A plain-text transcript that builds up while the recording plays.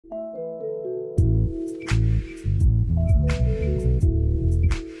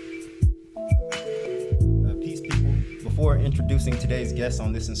introducing today's guest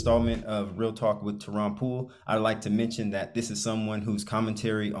on this installment of Real Talk with Tehran Poole, I'd like to mention that this is someone whose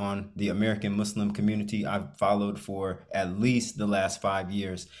commentary on the American Muslim community I've followed for at least the last 5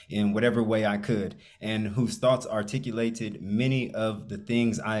 years in whatever way I could, and whose thoughts articulated many of the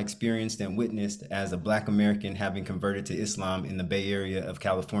things I experienced and witnessed as a Black American having converted to Islam in the Bay Area of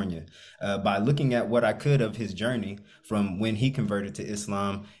California. By looking at what I could of his journey from when he converted to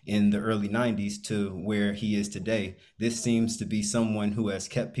Islam in the early 90s to where he is today, this seems to be someone who has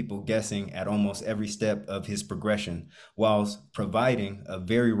kept people guessing at almost every step of his progression, whilst providing a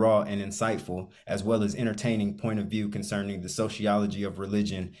very raw and insightful, as well as entertaining point of view concerning the sociology of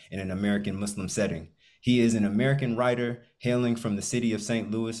religion in an American Muslim setting. He is an American writer hailing from the city of St.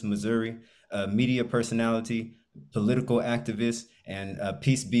 Louis, Missouri, a media personality, political activist, and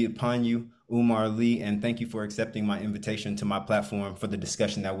peace be upon you, Umar Lee, and thank you for accepting my invitation to my platform for the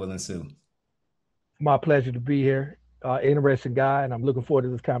discussion that will ensue. My pleasure to be here. Interesting guy, and I'm looking forward to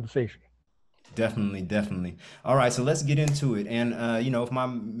this conversation. Definitely, definitely. All right, so let's get into it. And if my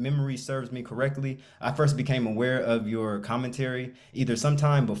memory serves me correctly, I first became aware of your commentary either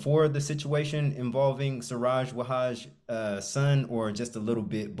sometime before the situation involving Siraj Wahaj's son, or just a little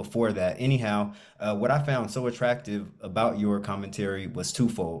bit before that. Anyhow, what I found so attractive about your commentary was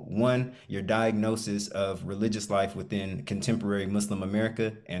twofold. One, your diagnosis of religious life within contemporary Muslim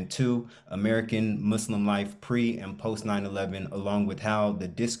America, and two, American Muslim life pre and post 9/11, along with how the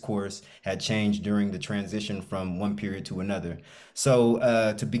discourse had changed during the transition from one period to another. So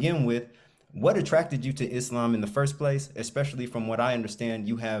to begin with, what attracted you to Islam in the first place? Especially from what I understand,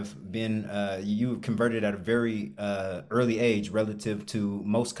 you converted at a very early age relative to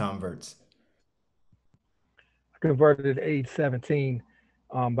most converts. I converted at age 17,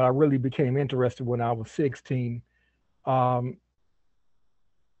 but I really became interested when I was 16. Um,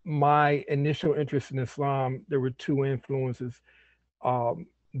 my initial interest in Islam, there were two influences.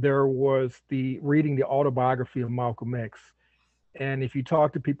 There was the reading the autobiography of Malcolm X. And if you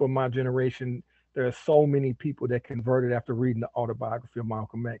talk to people of my generation, there are so many people that converted after reading the autobiography of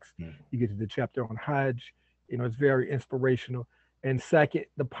Malcolm X. You get to the chapter on Hajj, it's very inspirational. And second,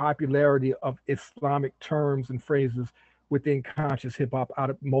 the popularity of Islamic terms and phrases within conscious hip hop,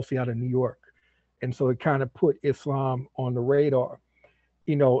 mostly out of New York. And so it kind of put Islam on the radar.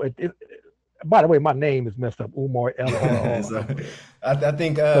 You know, by the way, my name is messed up, Umar LRR. So I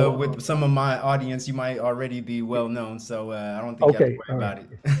think So with some of my audience, you might already be well known. So I don't think you have to okay, worry all right.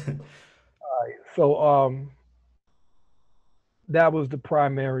 about it. So that was the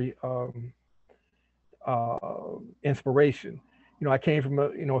primary inspiration. I came from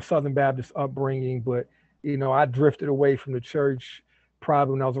a Southern Baptist upbringing, but I drifted away from the church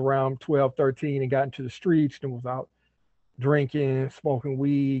probably when I was around 12, 13, and got into the streets and was out drinking, smoking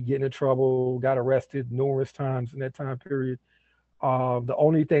weed, getting in trouble, got arrested numerous times in that time period. The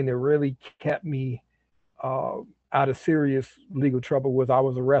only thing that really kept me out of serious legal trouble was I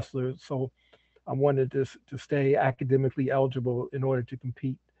was a wrestler, so I wanted to stay academically eligible in order to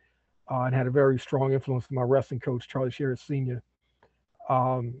compete, and had a very strong influence on my wrestling coach, Charlie Sherritt Sr.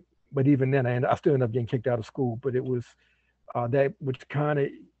 Um, but even then, I still ended up getting kicked out of school. But it was that which kind of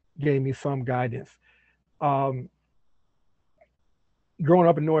gave me some guidance. Um, Growing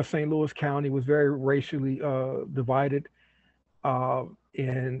up in North St. Louis County was very racially divided,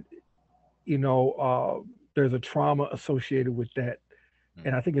 and you know there's a trauma associated with that,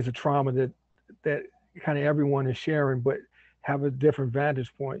 and I think it's a trauma that kind of everyone is sharing, but have a different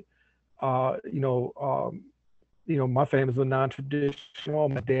vantage point. Uh, you know, um, my family is a non-traditional.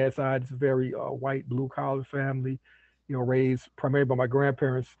 My dad's side is a very white, blue-collar family. Raised primarily by my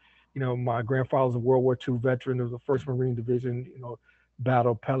grandparents. My grandfather's a World War II veteran of the First Marine Division.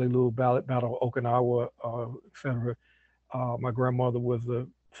 Battle Peleliu, Battle Okinawa, etc. My grandmother was a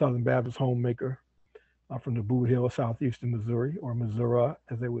Southern Baptist homemaker from the Boot Hill, southeastern Missouri, or Missouri,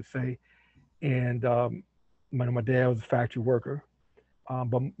 as they would say. And my dad was a factory worker.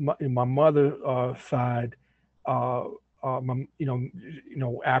 But my mother side, uh,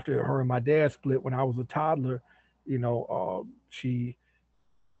 after her and my dad split when I was a toddler, she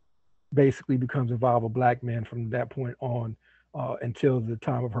basically becomes involved with black men from that point on until the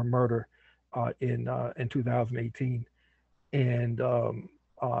time of her murder in 2018. And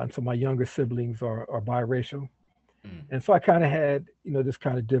so my younger siblings are biracial, and so I kind of had this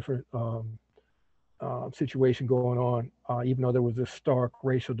kind of different situation going on, even though there was this stark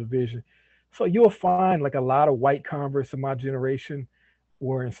racial division. So you'll find like a lot of white converts in my generation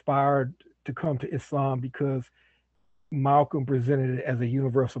were inspired to come to Islam because Malcolm presented it as a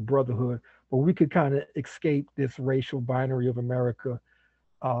universal brotherhood, where we could kind of escape this racial binary of America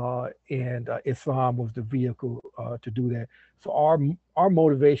and Islam was the vehicle to do that. So our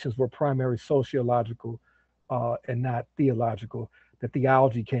motivations were primarily sociological and not theological. The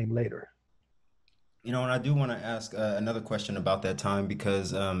theology came later. You know, and I do want to ask another question about that time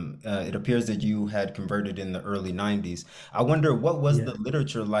because it appears that you had converted in the early 90s. I wonder what was Yeah, the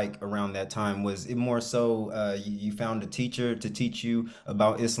literature like around that time? Was it more so you found a teacher to teach you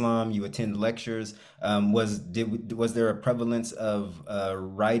about Islam, you attend lectures? Was there a prevalence of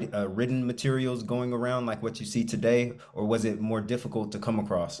written materials going around like what you see today, or was it more difficult to come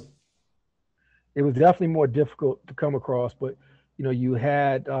across? it was definitely more difficult to come across, but you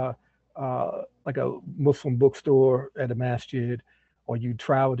had like a Muslim bookstore at a masjid, or you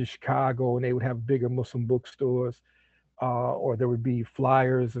travel to Chicago and they would have bigger Muslim bookstores, or there would be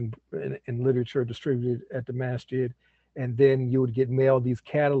flyers and literature distributed at the masjid, and then you would get mailed these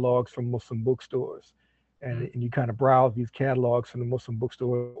catalogs from Muslim bookstores, and you kind of browse these catalogs from the Muslim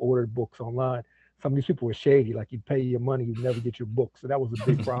bookstore, order books online. Some of these people were shady, like you'd pay your money, you'd never get your book, so that was a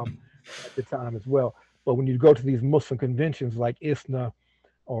big problem at the time as well. But when you go to these Muslim conventions like ISNA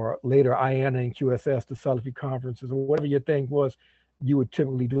or later IANA and QSS, the Salafi conferences, or whatever your thing was, you would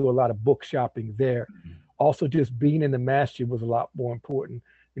typically do a lot of book shopping there. Also, just being in the masjid was a lot more important.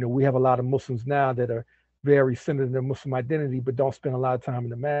 We have a lot of Muslims now that are very centered in their Muslim identity, but don't spend a lot of time in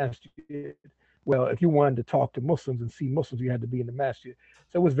the masjid. Well, if you wanted to talk to Muslims and see Muslims, you had to be in the masjid.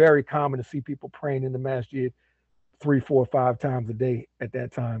 So it was very common to see people praying in the masjid 3, 4, 5 times a day at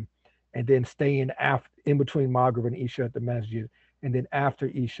that time, and then staying after in between Maghrib and Isha at the masjid, and then after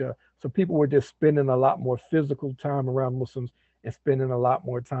Isha. So people were just spending a lot more physical time around Muslims and spending a lot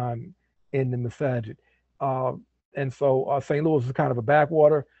more time in the masajid. Uh, and so St. Louis was kind of a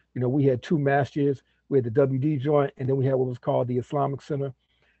backwater. We had two masjids. We had the WD joint, and then we had what was called the Islamic Center.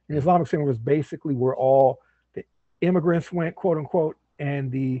 And the Mm, Islamic Center was basically where all the immigrants went, quote unquote,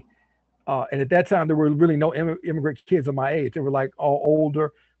 and at that time there were really no immigrant kids of my age. They were like all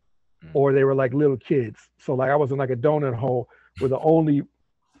older, mm. or they were like little kids. So like I was in like a donut hole where the only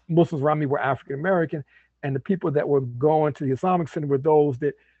Muslims around me were African American, and the people that were going to the Islamic Center were those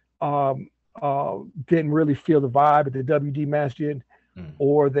that um, didn't really feel the vibe at the WD Masjid, Mm.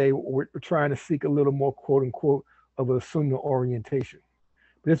 or they were trying to seek a little more quote unquote of a Sunnah orientation.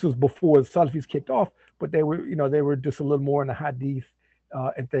 This was before the Salafis kicked off, but they were just a little more in the Hadith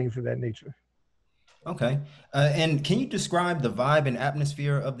and things of that nature. Okay. And can you describe the vibe and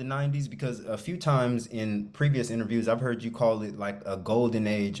atmosphere of the 90s? Because a few times in previous interviews, I've heard you call it like a golden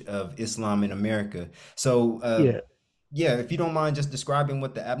age of Islam in America. So, Yeah, yeah, if you don't mind just describing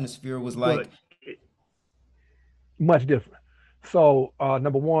what the atmosphere was well, like. much different. So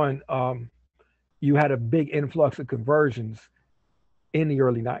number one, you had a big influx of conversions in the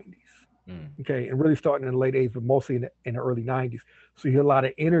early 90s. Mm, Okay, and really starting in the late 80s, but mostly in the early 90s. So you had a lot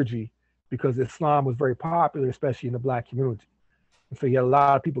of energy because Islam was very popular, especially in the black community. And so you had a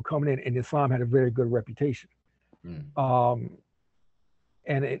lot of people coming in, and Islam had a very good reputation. mm, Um,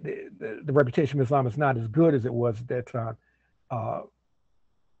 and the reputation of Islam is not as good as it was at that time uh,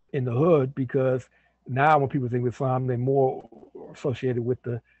 in the hood, because now when people think of Islam, they're more associated with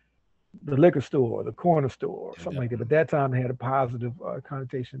the liquor store, the corner store, or yeah, something like that. But definitely. that time they had a positive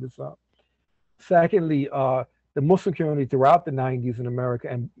connotation of Islam. Secondly, the Muslim community throughout the 90s in America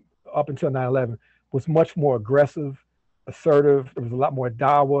and up until 9/11 was much more aggressive, assertive. There was a lot more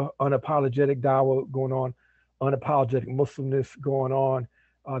dawah, unapologetic dawah going on, unapologetic Muslimness going on.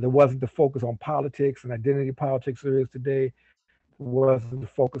 There wasn't the focus on politics and identity politics there is today. There wasn't the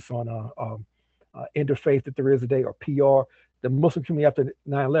focus on interfaith that there is today, or PR. The Muslim community after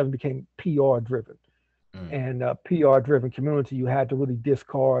 9/11 became PR driven, Mm, and PR driven community, you had to really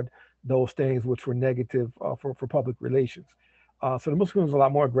discard those things which were negative for public relations. So the Muslims was a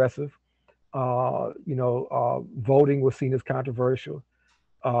lot more aggressive. Voting was seen as controversial.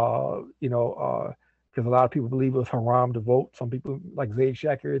 Because a lot of people believe it was haram to vote. Some people, like Zaid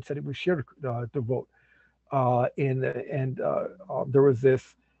Shakir, had said it was shirk to vote. And there was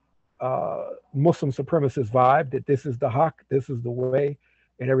this Muslim supremacist vibe that this is the haq, this is the way,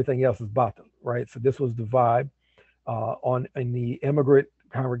 and everything else is batil, right? So this was the vibe. On in the immigrant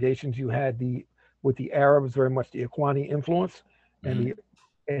congregations, you had with the Arabs very much the Ikhwani influence, and mm,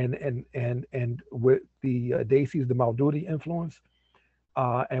 the and with the Desis the Maududi influence,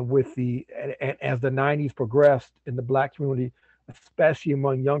 and as the 90s progressed in the black community, especially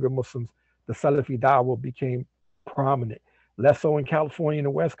among younger Muslims, the Salafi Dawah became prominent. Less so in California and the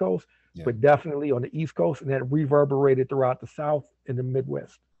West Coast, yeah. but definitely on the East Coast, and that reverberated throughout the South and the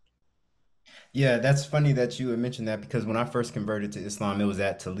Midwest. Yeah, that's funny that you had mentioned that because when I first converted to Islam, it was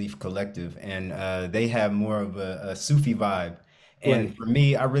at Talif Collective, and they have more of a Sufi vibe. And Right. for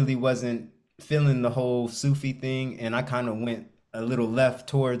me, I really wasn't feeling the whole Sufi thing, and I kind of went a little left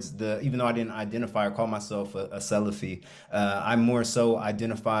towards even though I didn't identify or call myself a Salafi, I more so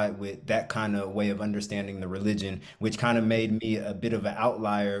identified with that kind of way of understanding the religion, which kind of made me a bit of an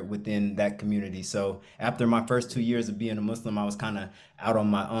outlier within that community. So after my first 2 years of being a Muslim, I was kind of out on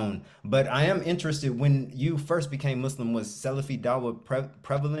my own. But I am interested, when you first became Muslim, was Salafi Dawah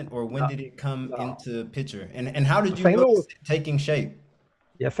prevalent, or when No, did it come no. into picture? And how did you St. notice Louis, it taking shape?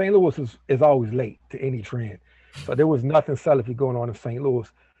 yeah, St. Louis is always late to any trend. So there was nothing Salafi going on in St. Louis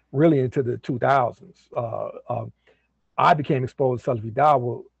really into the 2000s. I became exposed to Salafi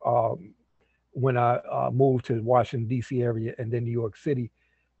Dawa when I moved to the Washington, D.C. area and then New York City.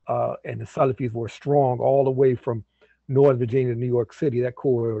 And the Salafis were strong all the way from Northern Virginia to New York City, that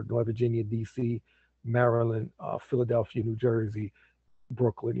corridor, Northern Virginia, D.C., Maryland, Philadelphia, New Jersey,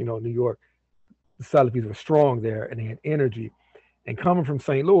 Brooklyn, New York. The Salafis were strong there and they had energy. And coming from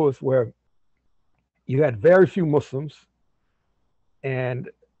St. Louis, where you had very few Muslims and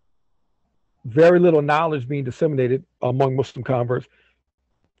very little knowledge being disseminated among Muslim converts,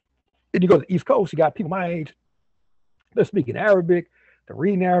 and you go to the East Coast, you got people my age, they're speaking Arabic, they're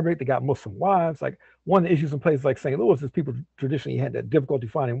reading Arabic, they got Muslim wives. Like one of the issues in places like St. Louis is people traditionally had that difficulty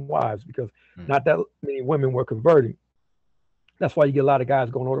finding wives because Mm. not that many women were converting. That's why you get a lot of guys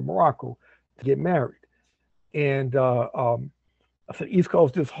going over to Morocco to get married. And I said East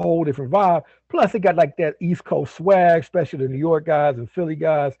Coast, this whole different vibe. Plus, it got like that East Coast swag, especially the New York guys and Philly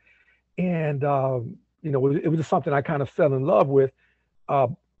guys. And it was just something I kind of fell in love with. Uh,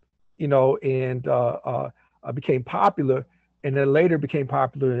 and I became popular, and then later became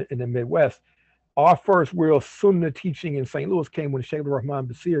popular in the Midwest. Our first real Sunnah teaching in St. Louis came when Sheikh Rahman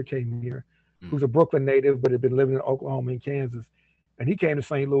Basir came here, who's Mm. a Brooklyn native but had been living in Oklahoma and Kansas. And he came to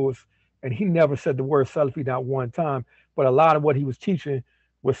St. Louis, and he never said the word Salafi not one time, but a lot of what he was teaching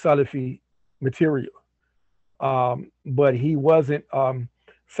was Salafi material. But he wasn't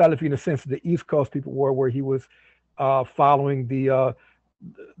Salafi in the sense that the East Coast people were, where he was following the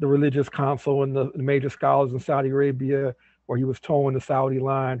religious council and the major scholars in Saudi Arabia, or he was towing the Saudi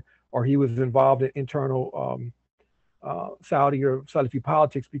line, or he was involved in internal Saudi or Salafi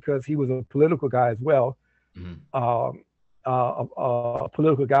politics because he was a political guy as well. Mhm. Um, a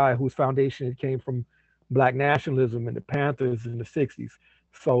political guy whose foundation came from Black nationalism and the Panthers in the '60s.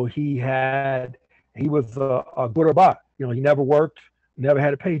 So he was a Guraba. He never worked, never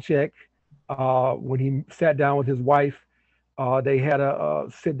had a paycheck. When he sat down with his wife, they had a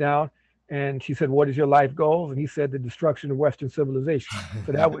sit down, and she said, "What is your life goals?" And he said, "The destruction of Western civilization."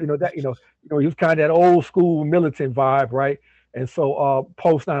 So that he was kind of that old school militant vibe, right? And so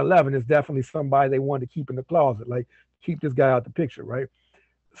post 9/11 is definitely somebody they wanted to keep in the closet, like keep this guy out the picture, right?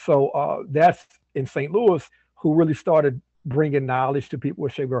 So that's in St. Louis who really started bringing knowledge to people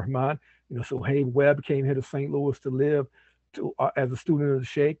with Sheikh Rahman. So Hayb Webb came here to St. Louis to live as a student of the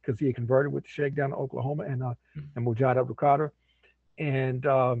Sheikh because he had converted with the Sheikh down to Oklahoma and Mujahid Abdul Qadir. And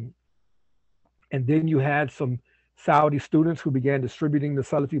and then you had some Saudi students who began distributing the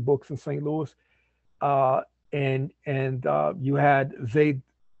Salafi books in St. Louis. Uh, and you had Zayd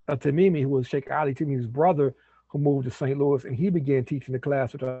Tamimi, who was Sheikh Ali Tamimi's brother, who moved to St. Louis, and he began teaching the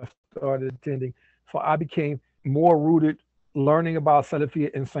class, which I started attending. So I became more rooted, learning about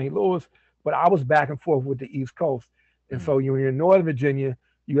Salafi in St. Louis, but I was back and forth with the East Coast. And Mm. so you were in Northern Virginia,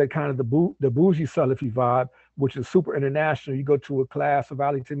 you had kind of the bougie Salafi vibe, which is super international. You go to a class of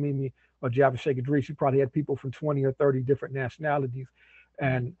Ali Tamimi or Jafar Sheikh Idris, you probably had people from 20 or 30 different nationalities, Mm.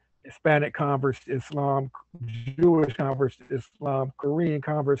 and Hispanic converts to Islam, Jewish converts to Islam, Korean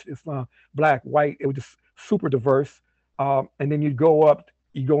converts to Islam, black, white. It was just super diverse. And then you go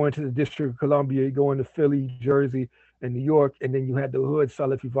into the District of Columbia, you go into Philly, Jersey, and New York, and then you had the hood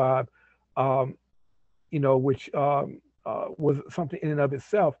Salafi vibe, um, which was something in and of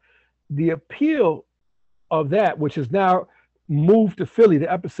itself. The appeal of that, which has now moved to Philly, the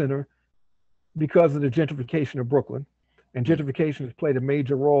epicenter, because of the gentrification of Brooklyn. And Mm. gentrification has played a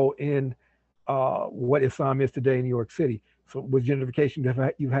major role in what Islam is today in New York City. So with gentrification,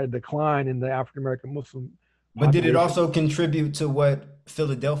 you've had a decline in the African American Muslim But did it population. also contribute to what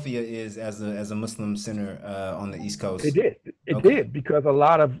Philadelphia is as a Muslim center on the East It Coast? did. It Okay. did because a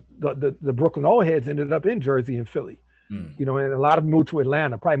lot of the Brooklyn old heads ended up in Jersey and Philly. Mm. And a lot of them moved to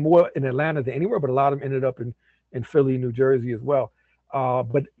Atlanta, probably more in Atlanta than anywhere, but a lot of them ended up in Philly, New Jersey as well.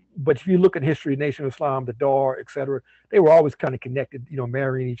 But if you look at history, Nation of Islam, the Dar, et cetera, they were always kind of connected,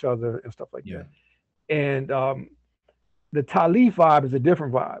 marrying each other and stuff like Yeah, that. And the Talif vibe is a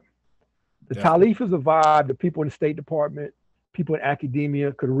different vibe. The definitely. Talif is a vibe that people in the State Department, people in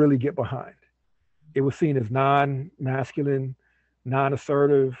academia could really get behind. It was seen as non-masculine.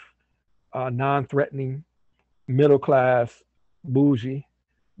 non-assertive, non-threatening, middle class, bougie,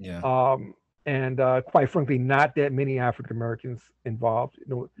 Yeah. um, and quite frankly, not that many African Americans involved. You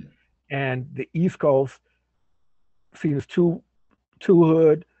know, and the East Coast seen as too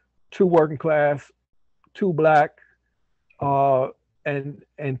hood, too working class, too black, uh, and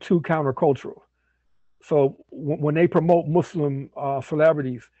too countercultural. So when they promote Muslim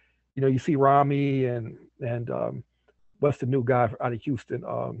celebrities, you know, you see Rami and what's the new guy out of Houston?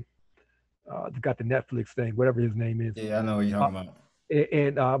 Got the Netflix thing, whatever his name is. Yeah, I know what you're Uh, talking about.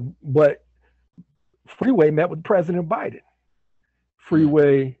 and but Freeway met with President Biden. Mm.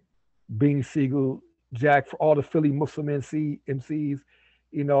 Freeway, Beanie Siegel, Jack, for all the Philly Muslim MCs,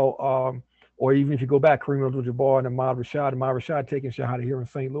 you know, or even if you go back, Kareem Abdul-Jabbar and Ahmad Rashad taking shahada here in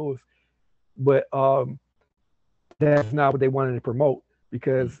St. Louis. But that's not what they wanted to promote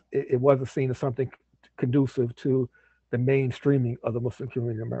because Mm. it wasn't seen as something conducive to the mainstreaming of the Muslim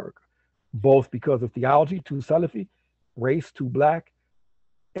community in America, both because of theology, too Salafi, race, too black,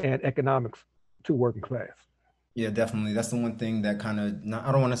 and economics, too working class. Yeah, definitely. That's the one thing that kind of,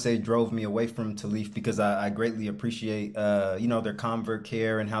 I don't want to say drove me away from Talif because I greatly appreciate, their convert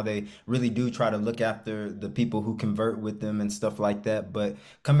care and how they really do try to look after the people who convert with them and stuff like that. But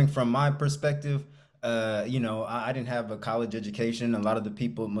coming from my perspective, I didn't have a college education. A lot of the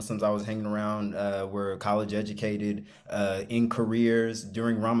people, Muslims I was hanging around, were college educated, in careers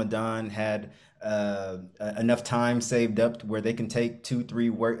during Ramadan, had enough time saved up where they can take 2, 3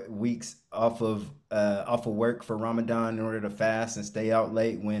 weeks off of work for Ramadan in order to fast and stay out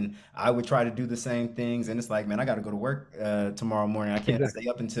late. When I would try to do the same things, and it's like, man, I got to go to work tomorrow morning. I can't Exactly. stay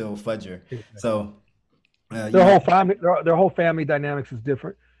up until Fajr. Exactly. So, you know, Their whole family dynamics is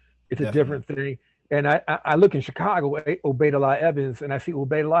different. It's a definitely. different thing. And I look in Chicago, Ubaydullah Evans, and I see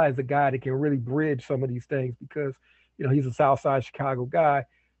Ubaydullah as a guy that can really bridge some of these things because, you know, he's a South Side Chicago guy.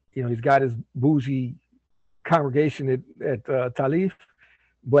 You know, he's got his bougie congregation at Talif,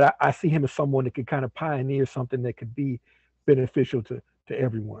 but I see him as someone that could kind of pioneer something that could be beneficial to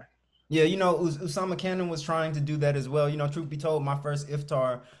everyone. Yeah, Usama Cannon was trying to do that as well. Truth be told, my first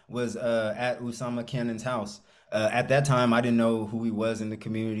iftar was at Usama Cannon's house. At that time, I didn't know who he was in the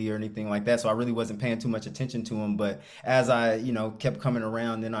community or anything like that, so I really wasn't paying too much attention to him. But as I, kept coming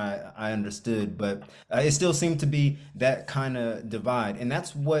around, then I understood. But it still seemed to be that kind of divide, and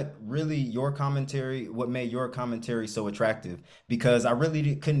that's what made your commentary so attractive, because I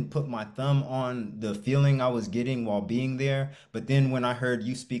really couldn't put my thumb on the feeling I was getting while being there. But then when I heard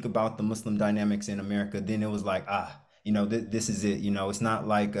you speak about the Muslim dynamics in America, then it was like, this is it. It's not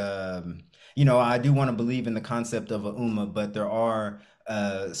like, I do want to believe in the concept of a ummah, but there are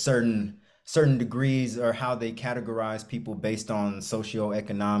certain degrees or how they categorize people based on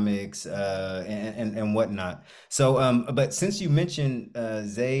socioeconomics and whatnot. So, but since you mentioned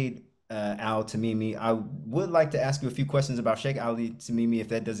Zaid Al Tamimi, I would like to ask you a few questions about Sheikh Ali Tamimi, if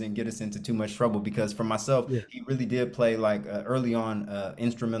that doesn't get us into too much trouble, because for myself, Yeah, he really did play like early on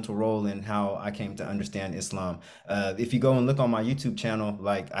instrumental role in how I came to understand Islam. If you go and look on my YouTube channel,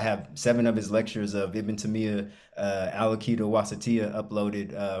 like I have 7 of his lectures of Ibn Taymiyyah, Al-Aqeedah Wasatiyah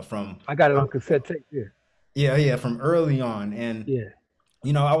uploaded from, I got it on cassette tape. Yeah, yeah, from early on. And yeah.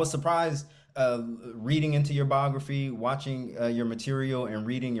 I was surprised reading into your biography, watching your material, and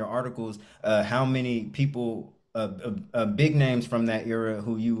reading your articles, how many people, big names from that era,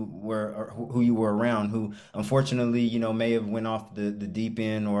 who you were around, who unfortunately, may have went off the deep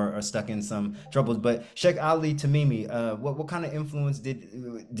end, or stuck in some troubles. But Sheikh Ali Tamimi, what kind of influence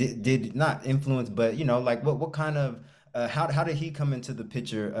did not influence, but like what kind of how did he come into the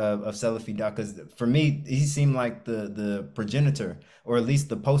picture of Salafi Dawah? Because for me, he seemed like the progenitor, or at least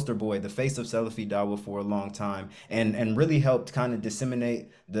the poster boy, the face of Salafi Dawah for a long time, and really helped kind of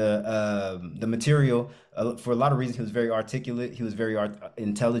disseminate the material. For a lot of reasons, he was very articulate, he was very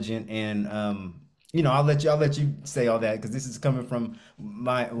intelligent, and I'll let you say all that, because this is coming from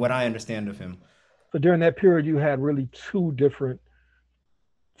my what I understand of him. So during that period, you had really two different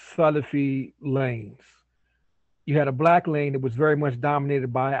Salafi lanes. You had a black lane that was very much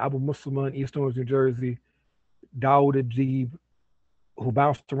dominated by Abu Muslim in East Orange, New Jersey, Dawood Ajib, who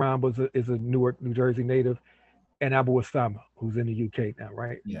bounced around, but is a Newark, New Jersey native, and Abu Osama, who's in the UK now,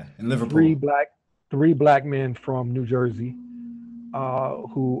 right? Yeah, in Three Liverpool. black, three black men from New Jersey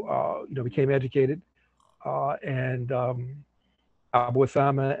who became educated, and Abu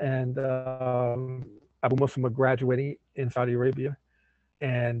Osama and Abu Muslim are graduating in Saudi Arabia,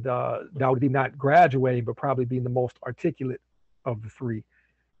 and Dawood Adib not graduating, but probably being the most articulate of the three.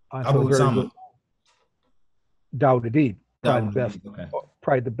 So Abu it's very good. Usama. Dawood Adib, Dawood. Okay.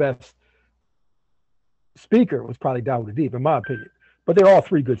 probably the best speaker was probably Dawood Adib, in my opinion. But they're all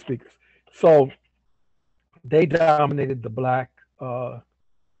three good speakers. So they dominated uh,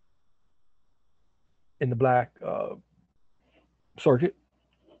 in the black circuit,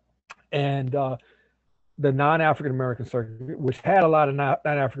 and the non-African American circuit, which had a lot of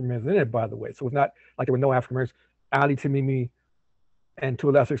non-African Americans in it, by the way. So it's not like there were no African Americans. Ali Tamimi, and to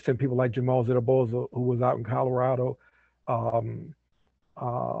a lesser extent, people like Jamal Ziraboza, who was out in Colorado, um,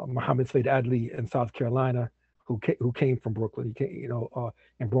 Muhammad Said Adli in South Carolina, who came from Brooklyn. He came,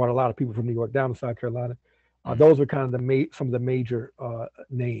 and brought a lot of people from New York down to South Carolina. Mm. Those were kind of some of the major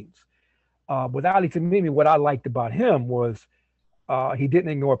names. With Ali Tamimi, what I liked about him was he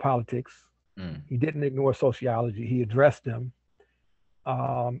didn't ignore politics. Mm. He didn't ignore sociology. He addressed them.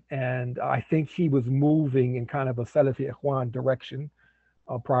 And I think he was moving in kind of a Salafi Ikhwan direction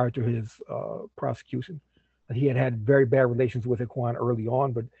prior to his prosecution. He had very bad relations with Ikhwan early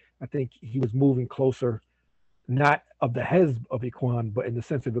on, but I think he was moving closer, not of the heads of Ikhwan, but in the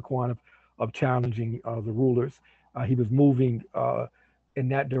sense of Ikhwan of challenging the rulers. He was moving in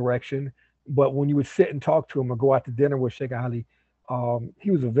that direction. But when you would sit and talk to him or go out to dinner with Sheikh Ali,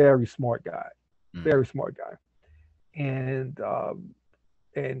 he was a very smart guy, Mm. very smart guy.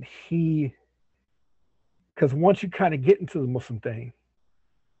 And he, because once you kind of get into the Muslim thing,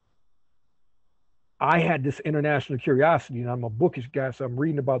 I had this international curiosity, and I'm a bookish guy, so I'm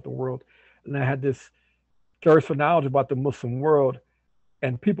reading about the world, and I had this thirst for knowledge about the Muslim world.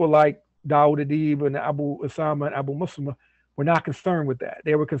 And people like Dawood Adib and Abu Osama and Abu Muslim were not concerned with that.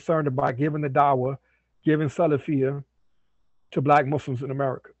 They were concerned about giving the dawah, giving Salafiyah to black Muslims in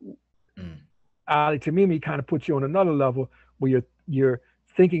America. Mm. Ali Tamimi kind of puts you on another level where you're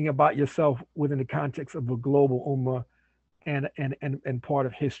thinking about yourself within the context of a global ummah and part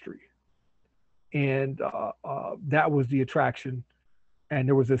of history. And that was the attraction. And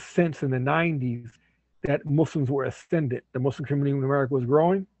there was a sense in the 90s that Muslims were ascendant. The Muslim community in America was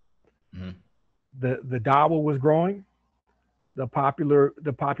growing. Mm. The dawah was growing. The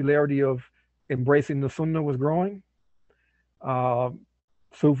popularity of embracing the Sunnah was growing.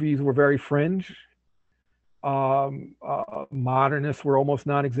 Sufis were very fringe. Modernists were almost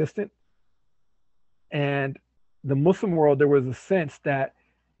non-existent. And the Muslim world, there was a sense that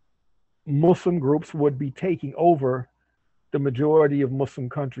Muslim groups would be taking over the majority of Muslim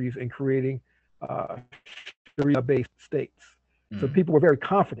countries and creating Sharia-based states. So Mm. people were very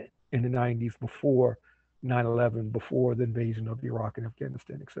confident in the 90s before 9/11, before the invasion of Iraq and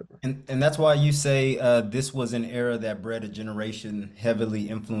Afghanistan, etc. And that's why you say this was an era that bred a generation heavily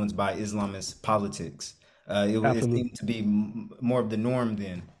influenced by Islamist politics. It Absolutely. seemed to be more of the norm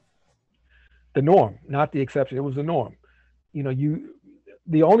then. The norm, not the exception. It was the norm.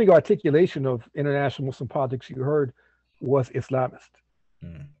 The only articulation of international Muslim politics you heard was Islamist.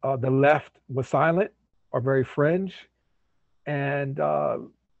 Mm. The left was silent or very fringe, and the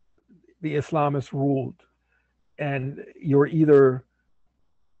Islamists ruled. And you're either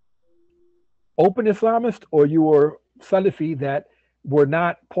open Islamist or you were Salafi that were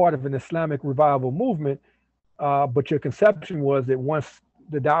not part of an Islamic revival movement, but your conception was that once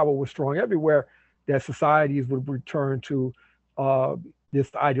the dawah was strong everywhere, that societies would return to uh,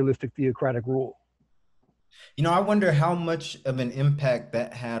 this idealistic theocratic rule. I wonder how much of an impact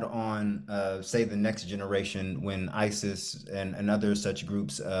that had on, say, the next generation when ISIS and other such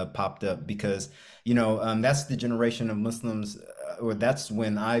groups popped up, because, that's the generation of Muslims, or that's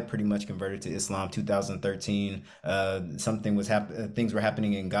when I pretty much converted to Islam, 2013. Things were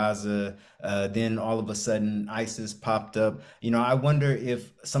happening in Gaza. Then all of a sudden, ISIS popped up. I wonder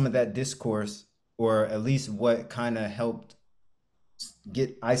if some of that discourse, or at least what kind of helped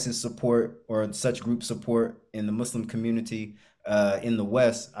get ISIS support or such group support in the Muslim community in the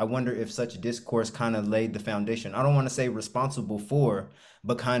West. I wonder if such discourse kind of laid the foundation. I don't want to say responsible for,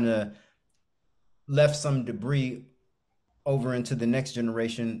 but kind of left some debris over into the next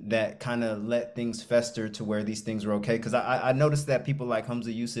generation that kind of let things fester to where these things were okay. Because I noticed that people like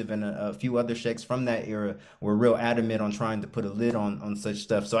Hamza Yusuf and a few other sheikhs from that era were real adamant on trying to put a lid on such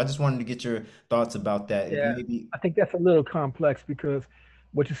stuff. So I just wanted to get your thoughts about that. If Yeah, maybe. I think that's a little complex because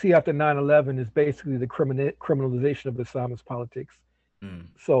what you see after 9/11 is basically the criminalization of Islamist politics. Mm.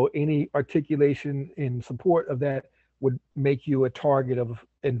 So any articulation in support of that would make you a target of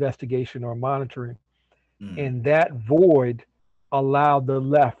investigation or monitoring. Mm. And that void allowed the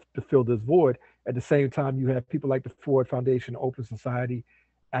left to fill this void. At the same time, you have people like the Ford Foundation, Open Society,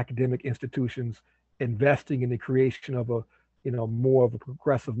 academic institutions investing in the creation of more of a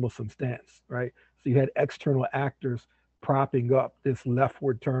progressive Muslim stance, right? So you had external actors propping up this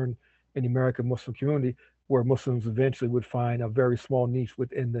leftward turn in the American Muslim community, where Muslims eventually would find a very small niche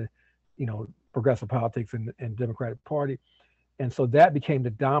within progressive politics and Democratic Party. And so that became to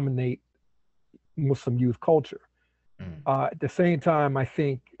dominate Muslim youth culture. Mm, At the same time, I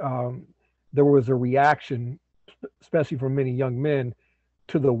think there was a reaction, especially from many young men,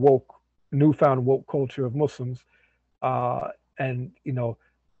 to the newfound woke culture of Muslims, and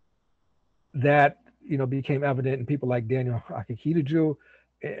that became evident in people like Daniel Akikitaju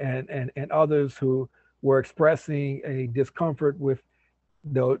and others who were expressing a discomfort with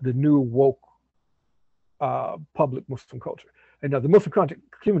the new woke public Muslim culture. And now the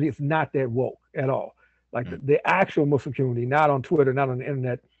community is not that woke at all. Like mm. the actual Muslim community, not on Twitter, not on the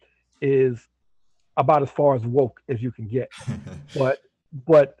internet, is about as far as woke as you can get. But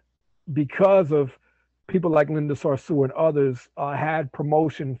but because of people like Linda Sarsour and others had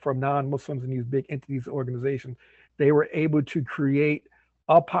promotion from non-Muslims in these big entities organizations, they were able to create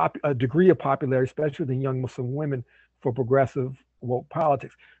a degree of popularity, especially within young Muslim women, for progressive woke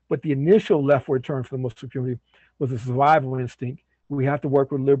politics. But the initial leftward turn for the Muslim community was a survival instinct. We have to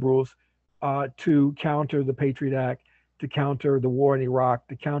work with liberals to counter the Patriot Act, to counter the war in Iraq,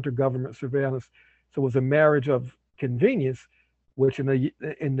 to counter government surveillance. So it was a marriage of convenience, which in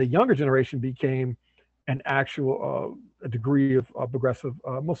the younger generation became an actual a degree of progressive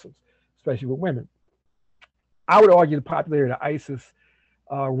Muslims, especially with women. I would argue the popularity of ISIS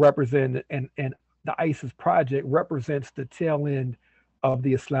represent and the ISIS project represents the tail end of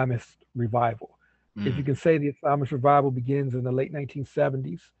the Islamist revival. If you Mm, can say the Islamist revival begins in the late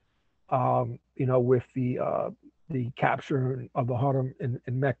 1970s, with the capture of the Haram in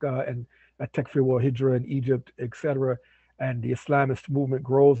Mecca and Takfir wal Hijra in Egypt, etc. And the Islamist movement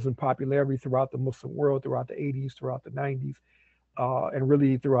grows in popularity throughout the Muslim world, throughout the 80s, throughout the 90s, and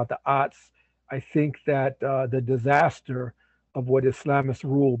really throughout the aughts. I think that the disaster of what Islamist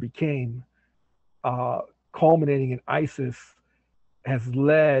rule became, uh, culminating in ISIS, has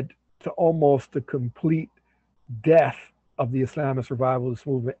led to almost the complete death of the Islamist revivalist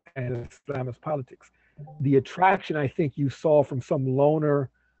movement and Islamist politics. The attraction I think you saw from some loner,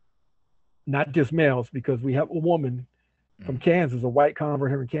 not just males, because we have a woman from mm, Kansas, a white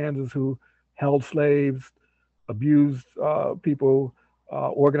convert here in Kansas who held slaves, abused people,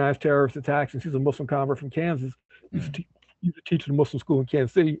 organized terrorist attacks, and she's a Muslim convert from Kansas. mm. Used to teach at a Muslim school in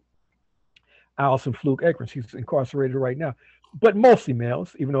Kansas City. Allison Fluke Ekron, she's incarcerated right now, but mostly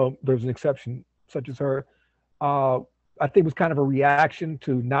males, even though there's an exception such as her. Uh, I think it was kind of a reaction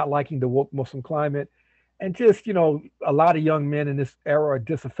to not liking the woke Muslim climate. And just, a lot of young men in this era are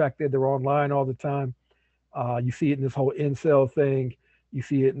disaffected. They're online all the time. You see it in this whole incel thing. You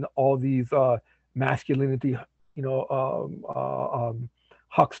see it in all these masculinity,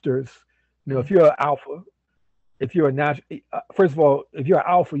 hucksters. If Mm. you're an alpha, if you're a natural, first of all, if you're an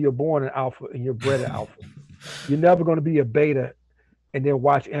alpha, you're born an alpha and you're bred an alpha. You're never going to be a beta and then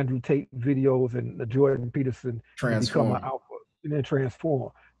watch Andrew Tate videos and Jordan Peterson and become an Transform. alpha and then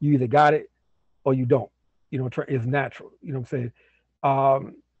transform. You either got it or you don't. It's natural. You know what I'm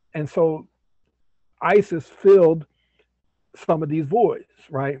saying? And so ISIS filled some of these voids,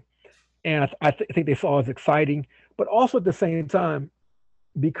 right? And I think they saw it as exciting, but also at the same time,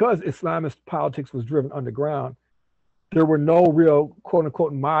 because Islamist politics was driven underground, there were no real quote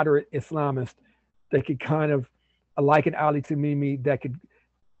unquote moderate Islamists that could kind of, like an Ali Tamimi, that could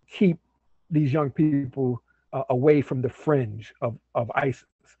keep these young people away from the fringe of ISIS.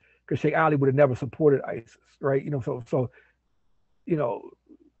 Because Sheikh Ali would have never supported ISIS, right? So you know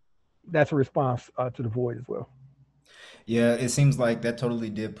that's a response to the void as well. Yeah, it seems like that totally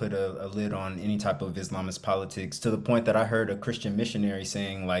did put a lid on any type of Islamist politics to the point that I heard a Christian missionary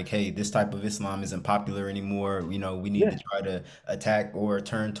saying, like, hey, this type of Islam isn't popular anymore. We need to Yeah, try to attack or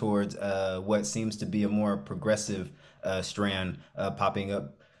turn towards what seems to be a more progressive strand popping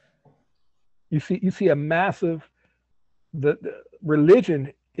up. you see a massive the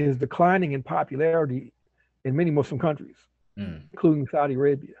religion is declining in popularity in many Muslim countries, Mm. including Saudi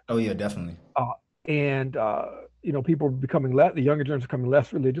Arabia. Oh, yeah, definitely. And people are becoming less. The younger generation are becoming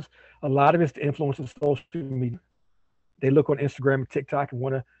less religious. A lot of it's the influence of social media. They look on Instagram and TikTok and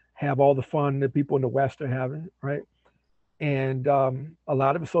want to have all the fun that people in the West are having, right? And a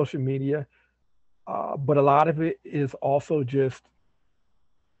lot of it's social media, but a lot of it is also just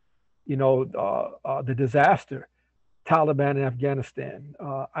the disaster. Taliban in Afghanistan,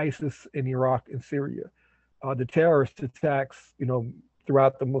 ISIS in Iraq and Syria, the terrorist attacks,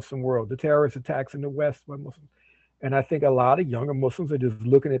 throughout the Muslim world, the terrorist attacks in the West by Muslims. And I think a lot of younger Muslims are just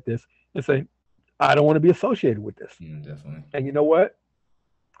looking at this and saying, I don't want to be associated with this. Mm, definitely. And you know what?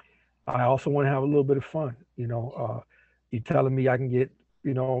 I also want to have a little bit of fun. You're telling me I can get,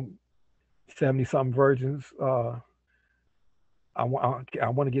 you know, 70 something virgins I want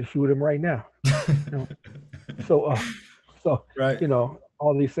to get a few of them right now. You know, so so Right.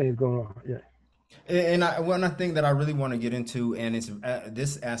 all these things going on. Yeah. And one thing that I really want to get into, and it's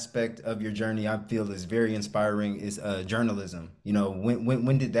this aspect of your journey, I feel is very inspiring, is journalism. You know,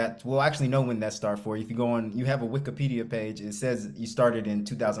 when did that? Well, actually, know when that started for you. If you go on, you have a Wikipedia page. It says you started in My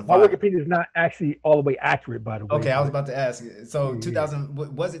 2005. Wikipedia is not actually all the way accurate, by the way, Okay, I was but about to ask. So, yeah. 2000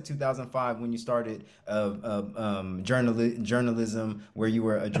 was it 2005 when you started journalism, where you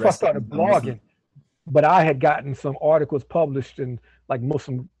were That's why I addressing started Muslim? blogging. But I had gotten some articles published in like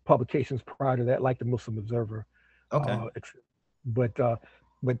Muslim publications prior to that, like the Muslim Observer. Okay. Uh, ex-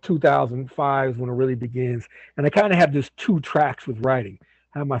 but 2005 is when it really begins, and I kind of have just two tracks with writing.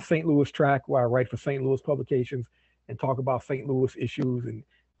 I have my St. Louis track where I write for St. Louis publications and talk about St. Louis issues and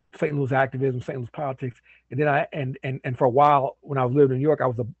St. Louis activism, St. Louis politics. And then and for a while when I was living in New York, I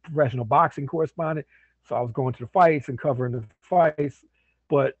was a professional boxing correspondent, so I was going to the fights and covering the fights.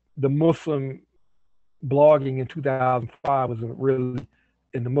 But the Muslim blogging in 2005 was really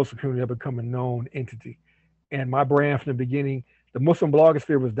in the Muslim community become a known entity. And my brand from the beginning, the Muslim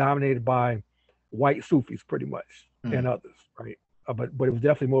blogosphere was dominated by white Sufis pretty much and Hmm. others, right? But it was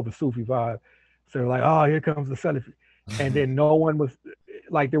definitely more of a Sufi vibe. So they're like, oh, here comes the Salafi. And then no one was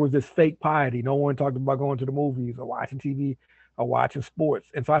like, there was this fake piety. No one talked about going to the movies or watching TV or watching sports.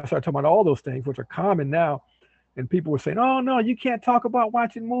 And so I started talking about all those things, which are common now. And people were saying, oh, no, you can't talk about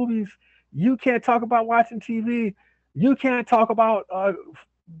watching movies. You can't talk about watching TV. You can't talk about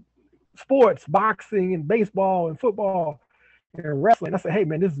sports, boxing, and baseball, and football, and wrestling. I said, hey,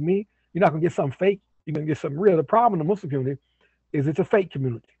 man, this is me. You're not going to get something fake. You're going to get something real. The problem in the Muslim community is it's a fake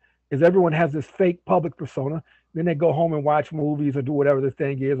community, is everyone has this fake public persona. Then they go home and watch movies or do whatever the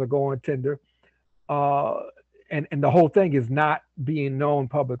thing is or go on Tinder. Uh, and the whole thing is not being known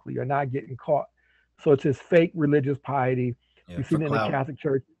publicly or not getting caught. So it's this fake religious piety. Yeah, We've for seen it in the clout. Catholic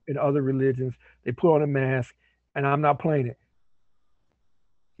Church, in other religions. They put on a mask, and I'm not playing it.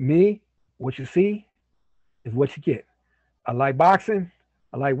 Me, what you see is what you get. I like boxing.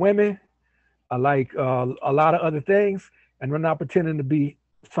 I like women. I like a lot of other things, and I'm not pretending to be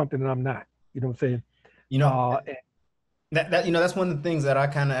something that I'm not. You know what I'm saying? You know, Uh, that that's one of the things that I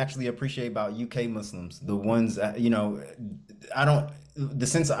kind of actually appreciate about UK Muslims. The ones I don't the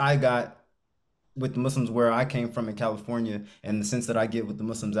sense I got with the Muslims where I came from in California, and the sense that I get with the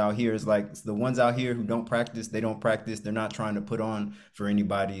Muslims out here is like the ones out here who don't practice, they don't practice. They're not trying to put on for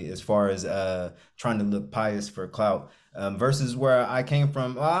anybody as far as trying to look pious for clout. Versus where I came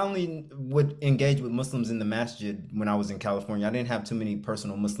from, well, I only would engage with Muslims in the masjid when I was in California. I didn't have too many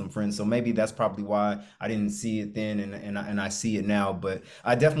personal Muslim friends, so maybe that's probably why I didn't see it then, and I see it now. But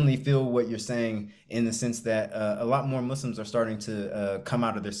I definitely feel what you're saying in the sense that a lot more Muslims are starting to come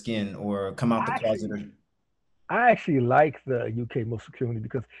out of their skin or come out the I closet. actually, Or I actually like the UK Muslim community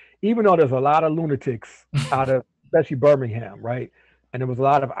because even though there's a lot of lunatics out of, especially Birmingham, right, and there was a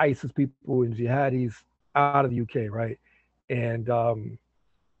lot of ISIS people and jihadis out of the UK, right, and and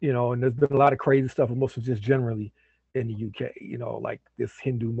there's been a lot of crazy stuff with Muslims just generally in the UK. Like this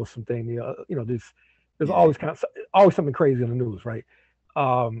Hindu Muslim thing. There's yeah, always something crazy on the news, right?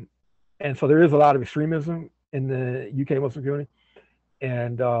 Um, and so there is a lot of extremism in the UK Muslim community,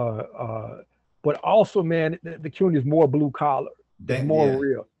 and but also, man, the community is more blue collar. It's more yeah. real.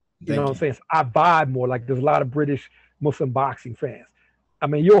 You know what Thank I'm you. saying? So I vibe more. Like there's a lot of British Muslim boxing fans. I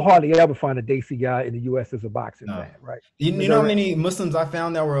mean, you'll hardly ever find a Desi guy in the U.S. as a boxing No. fan, right? You But know how there, many Muslims I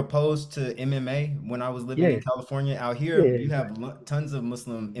found that were opposed to MMA when I was living in yeah, California? Out yeah, here, you have exactly. tons of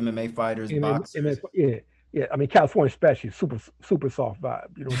Muslim MMA fighters, And boxers. yeah, yeah. I mean, California especially super soft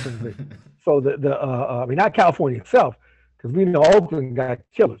vibe. You know what I'm saying? So I mean, not California itself, because we know Oakland got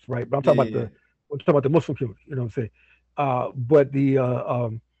killers, right? But Yeah, yeah, yeah. I'm talking about the Muslim community. You know what I'm saying? But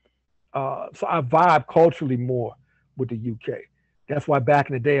so I vibe culturally more with the UK. That's why back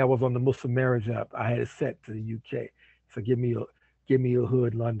in the day I was on the Muslim marriage app. I had it set to the UK. So give me a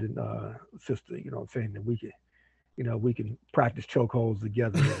hood London sister. You know what I'm saying? And we can practice chokeholds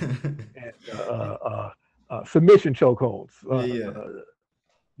together and submission chokeholds, Yeah, yeah.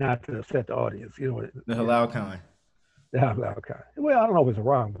 not to upset the audience. The Yeah, halal kind. yeah, okay. Well, I don't know if it's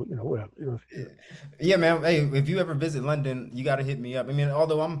wrong, but whatever. Yeah, man. Hey, if you ever visit London, you got to hit me up. I mean,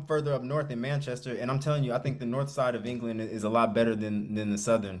 although I'm further up north in Manchester, and I'm telling you, I think the north side of England is a lot better than the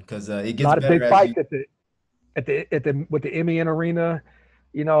southern because it A gets lot of better big as you. fights at the with the Emmy Arena,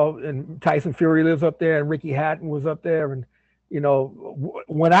 and Tyson Fury lives up there, and Ricky Hatton was up there, and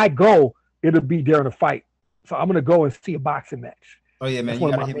when I go, it'll be during a fight, so I'm gonna go and see a boxing match. Oh yeah, That's man, you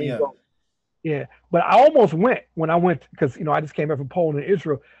one of got to my hit me main up. goals. Yeah, but I almost went when I went because I just came back from Poland and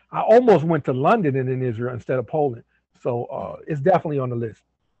Israel. I almost went to London and in Israel instead of Poland. So Mm. it's definitely on the list.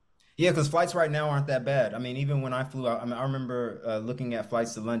 Yeah, because flights right now aren't that bad. I mean, even when I flew out, I mean, I remember looking at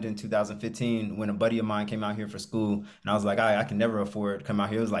flights to London 2015 when a buddy of mine came out here for school, and I was like, I can never afford to come out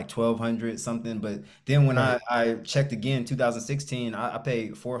here. It was like 1,200 something. But then when Right. I checked again, 2016, I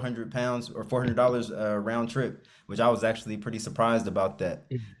paid 400 pounds or $400 round trip, which I was actually pretty surprised about that.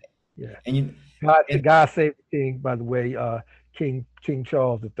 Yeah. Yeah. And you, The and God save the king, by the way, King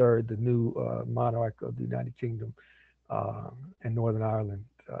Charles III, the new monarch of the United Kingdom and Northern Ireland.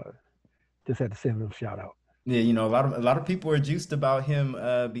 Just had to send him a shout out. yeah, a lot of people are juiced about him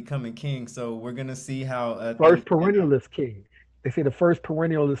becoming king. So we're gonna see how things First pan out. perennialist king. They say the first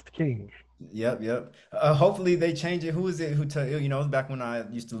perennialist king. Yep, yep. Hopefully they change it. Who is it who tell you know, it was back when I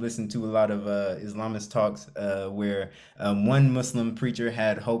used to listen to a lot of Islamist talks where one Muslim preacher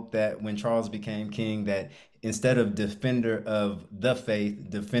had hoped that when Charles became king that instead of defender of the faith,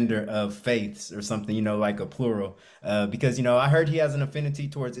 defender of faiths or something, like a plural. Because I heard he has an affinity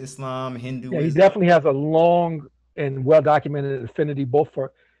towards Islam, Yeah, he Hinduism. definitely has a long and well documented affinity both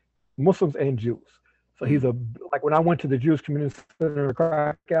for Muslims and Jews. So he's Mm, a like when I went to the Jewish Community Center in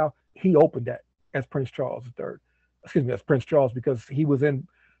Krakow, he opened that as Prince Charles III. Excuse me, as Prince Charles because he was in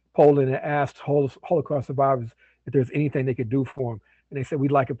Poland and asked Holocaust survivors if there's anything they could do for him, and they said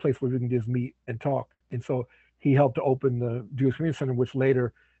we'd like a place where we can just meet and talk. And so he helped to open the Jewish Community Center, which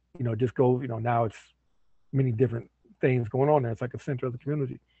later, just goes. Now it's many different things going on there. It's like a center of the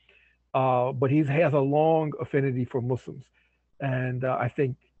community. But he has a long affinity for Muslims, and I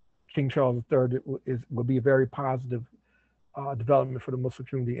think King Charles III will be a very positive development for the Muslim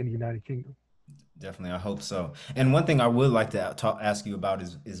community in the United Kingdom. definitely, I hope so. And one thing I would like to ask you about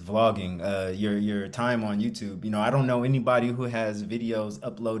is vlogging. Your time on YouTube. I don't know anybody who has videos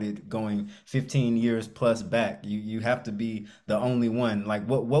uploaded going 15 years plus back. You have to be the only one. Like,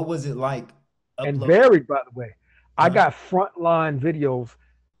 what was it like And uploading? varied, by the way. I Huh? got frontline videos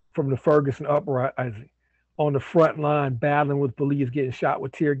from the Ferguson uprising on the front line battling with police, getting shot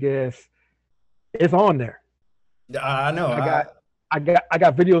with tear gas. It's on there. I know. I got I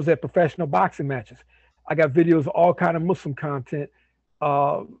got videos at professional boxing matches. I got videos of all kind of Muslim content,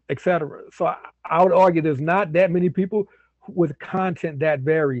 etc. So I would argue there's not that many people with content that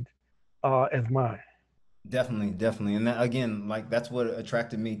varied as mine. Definitely, definitely. And that, again, like that's what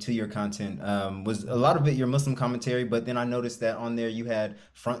attracted me to your content. Was a lot of it your Muslim commentary, but then I noticed that on there you had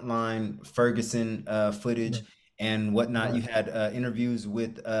frontline Ferguson footage Right. and whatnot. You Right. had interviews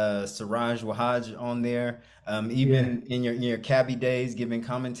with Siraj Wahaj on there. Yeah. Even in your cabbie days, giving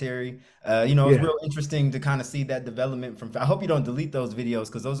commentary. It was Yeah. real interesting to kind of see that development from. I hope you don't delete those videos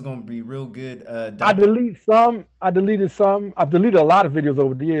because those are going to be real good I document. delete some. I deleted some. I've deleted a lot of videos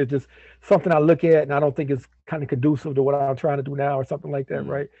over the years. Just something I look at and I don't think is kind of conducive to what I'm trying to do now, or something like that, Mm,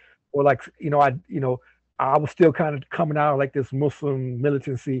 right? Or like I was still kind of coming out of like this Muslim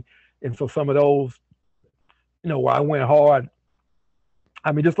militancy, and so some of those, where I went hard.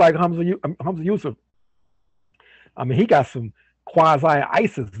 I mean, just like Hamza Yusuf. I mean, he got some quasi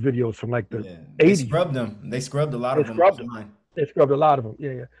ISIS videos from like the yeah, they '80s. scrubbed them. They scrubbed a lot They of them scrubbed them. offline. They scrubbed a lot of them.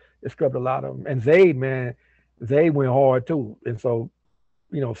 Yeah, yeah. They scrubbed a lot of them. And Zayd, man, Zayd went hard too. And so,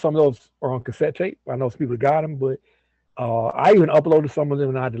 some of those are on cassette tape. I know some people got them, but I even uploaded some of them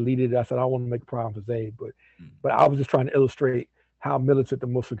and I deleted it. I said I don't want to make a problem for Zayd, but I was just trying to illustrate how militant the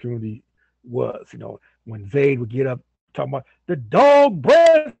Muslim community was. When Zayd would get up talking about the dog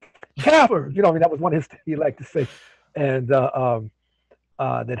breath Kafir, I mean that was one of his he liked to say, and that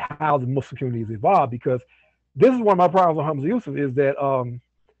how the Muslim community has evolved because this is one of my problems with Hamza Yusuf is that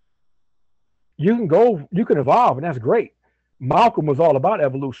you can evolve, and that's great. Malcolm was all about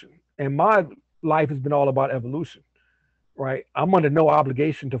evolution, and my life has been all about evolution, right? I'm under no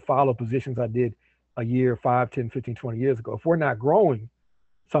obligation to follow positions I did a year, 5, 10, 15, 20 years ago. If we're not growing,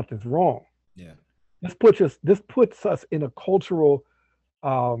 something's wrong. Yeah. This puts us in a cultural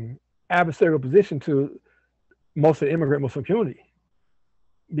adversarial position to most of the immigrant Muslim community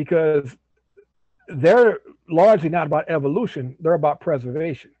because they're largely not about evolution; they're about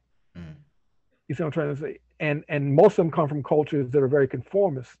preservation. Mm. You see what I'm trying to say? And most of them come from cultures that are very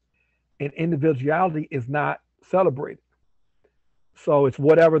conformist, and individuality is not celebrated. So it's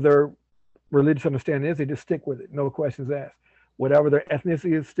whatever their religious understanding is, they just stick with it, no questions asked. Whatever their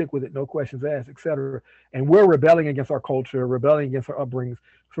ethnicity is, stick with it, no questions asked, etc. And we're rebelling against our culture, rebelling against our upbringings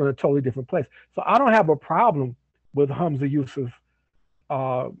from a totally different place. So I don't have a problem with Hamza Yusuf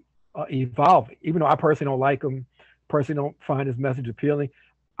uh, evolving, even though I personally don't like him, personally don't find his message appealing.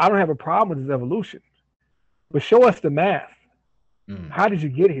 I don't have a problem with his evolution, but show us the math. Mm. How did you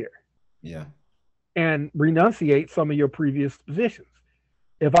get here? Yeah. And renunciate some of your previous positions.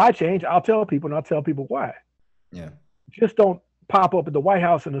 If I change, I'll tell people and I'll tell people why. Yeah. Just don't pop up at the White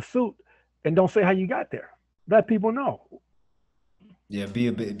House in a suit and don't say how you got there. Let people know. Yeah, be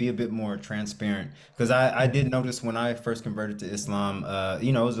a bit more transparent because I Yeah. did notice when I first converted to Islam,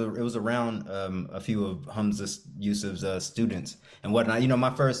 it was around a few of Hamza Yusuf's students and whatnot. My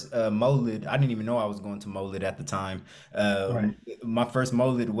first Molid, I didn't even know I was going to Molid at the time. Right. My first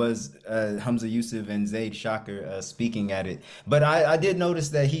Molid was Hamza Yusuf and Zaid Shakir speaking at it. But I did notice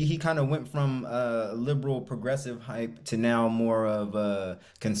that he kind of went from liberal progressive hype to now more of a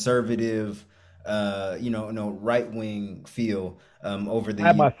conservative, right wing feel over the I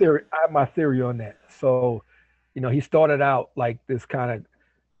have years. my theory. I have my theory on that. So, he started out like this kind of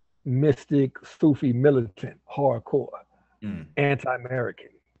mystic, Sufi militant, hardcore, Mm, anti-American,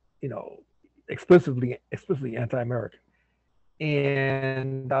 you know, explicitly anti-American.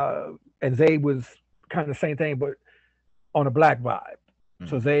 And Zayd was kind of the same thing, but on a black vibe.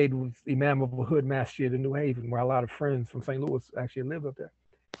 So mm, Zayd was imam of a hood masjid in New Haven, where a lot of friends from St. Louis actually lived up there.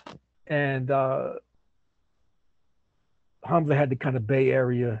 And Hamza had the kind of Bay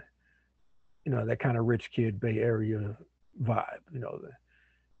Area, that kind of rich kid Bay Area vibe,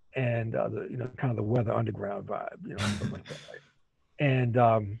 and kind of the Weather Underground vibe, stuff like that. Right?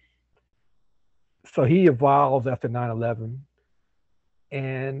 And so he evolves after 9/11.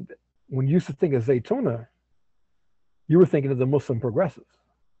 And when you used to think of Zaytuna, you were thinking of the Muslim progressives,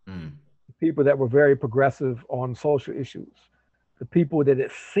 mm, people that were very progressive on social issues, the people that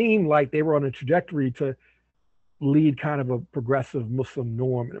it seemed like they were on a trajectory to lead kind of a progressive Muslim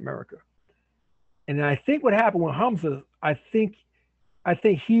norm in America. And I think what happened with Hamza, I think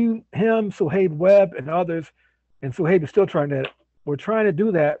him, Suhaib Webb, and others, and Suhaib is still we're trying to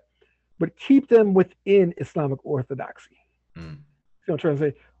do that, but keep them within Islamic orthodoxy. mm, You know, trying to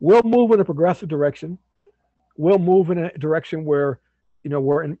say we'll move in a progressive direction. We'll move in a direction where,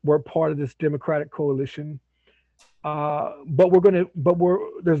 we're part of this democratic coalition. But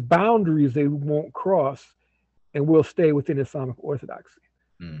there's boundaries they won't cross, and we'll stay within Islamic orthodoxy.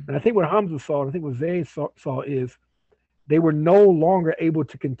 mm, And I think what Hamza saw, and I think what Zayd saw is they were no longer able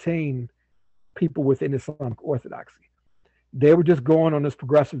to contain people within Islamic orthodoxy. They were just going on this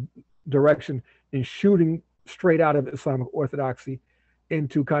progressive direction and shooting straight out of Islamic orthodoxy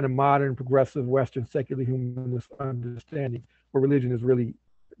into kind of modern, progressive, Western, secular humanist understanding, where religion is really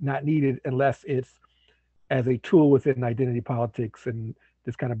not needed unless it's as a tool within identity politics and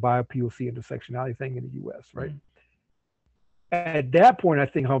this kind of bio-POC intersectionality thing in the US, right? mm. At that point, I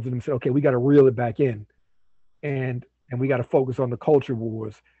think Hamza said, okay, we got to reel it back in, and we got to focus on the culture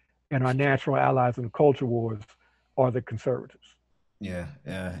wars, and our natural allies in the culture wars are the conservatives. Yeah,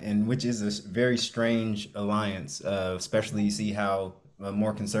 yeah, and which is a very strange alliance, especially you see how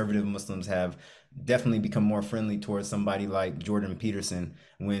more conservative Muslims have definitely become more friendly towards somebody like Jordan Peterson.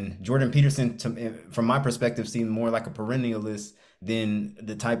 When Jordan Peterson, from my perspective, seemed more like a perennialist than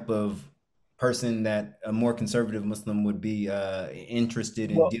the type of person that a more conservative Muslim would be interested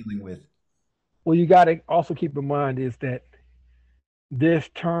in Well, dealing with. well, you got to also keep in mind is that this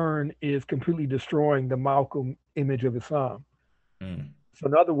turn is completely destroying the Malcolm image of Islam. Mm, So,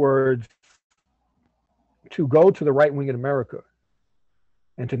 in other words, to go to the right wing in America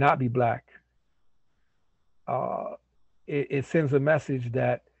and to not be black, uh, it sends a message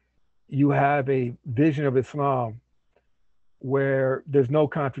that you have a vision of Islam where there's no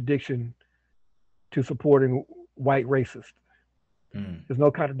contradiction to supporting white racists. mm, There's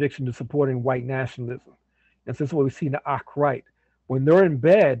no contradiction to supporting white nationalism. And so this is what we see in the Ak right. When they're in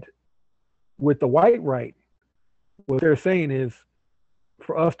bed with the white right, what they're saying is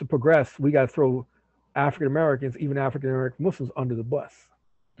for us to progress, we got to throw African Americans, even African American Muslims, under the bus.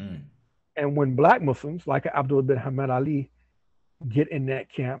 mm, And when black Muslims, like Abdul bin Hamad Ali, get in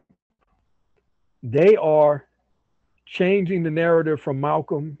that camp, they are changing the narrative from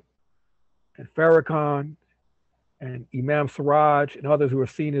Malcolm and Farrakhan and Imam Siraj and others who are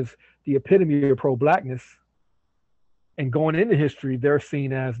seen as the epitome of pro-blackness. And going into history, they're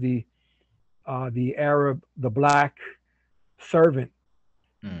seen as the Arab, the black servant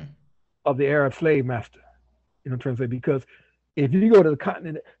mm, of the Arab slave master. In terms of because if you go to the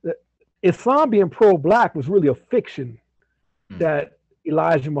continent, Islam being pro-black was really a fiction mm. that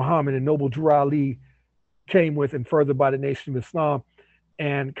Elijah Muhammad and Noble Drew Ali came with and furthered by the Nation of Islam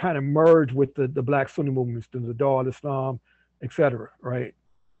and kind of merged with the black Sunni movements, the Dar al-Islam, etc. Right?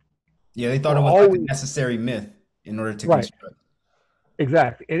 Yeah, they thought Were it was like a always necessary myth in order to right, construct.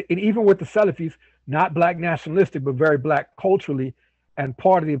 exactly. And even with the Salafis, not black nationalistic, but very black culturally, and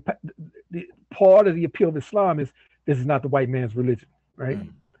part of the appeal of Islam is this is not the white man's religion, right?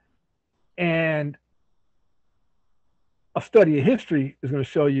 Mm, And a study of history is going to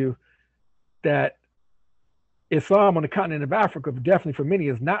show you that Islam on the continent of Africa, definitely for many,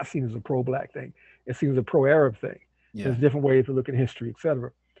 is not seen as a pro-black thing. It's seen as a pro-Arab thing. Yeah. There's different ways to look at history,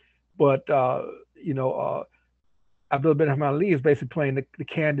 etc. But you know, Abdul bin Hamad Ali is basically playing the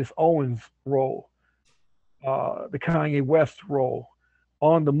Candace Owens role, the Kanye West role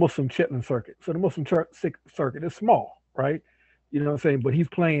on the Muslim Chitlin circuit. So the Muslim circuit is small, right? You know what I'm saying? But he's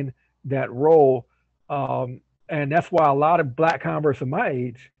playing that role. And that's why a lot of black converts of my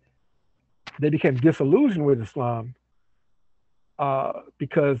age, they became disillusioned with Islam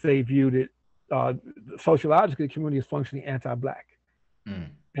because they viewed it sociologically, the community is functioning anti-black. Mm.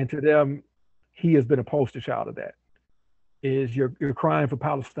 And to them, he has been a poster child of that. Is you're crying for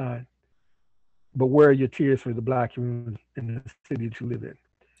Palestine, but where are your tears for the black community in the city that you live in?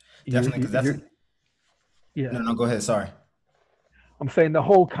 Definitely, because that's yeah. No, go ahead. Sorry. I'm saying the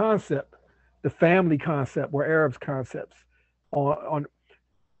whole concept, the family concept, were Arabs' concepts. On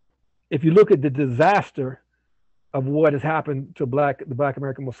if you look at the disaster of what has happened to the Black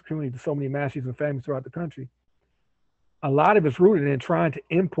American Muslim community, to so many masses and families throughout the country, a lot of it's rooted in trying to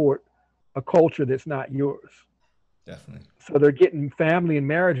import a culture that's not yours. Definitely. So they're getting family and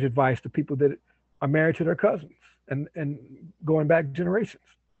marriage advice to people that are married to their cousins and going back generations.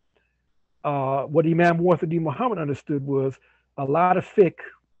 What Imam Muwaffaqud Muhammad understood was a lot of fiqh,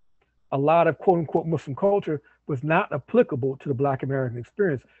 a lot of quote unquote Muslim culture was not applicable to the Black American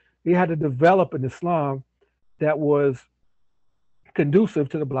experience. He had to develop an Islam that was conducive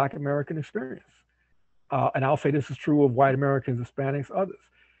to the Black American experience. And I'll say this is true of white Americans, Hispanics, others.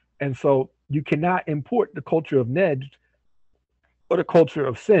 And so you cannot import the culture of Najd or the culture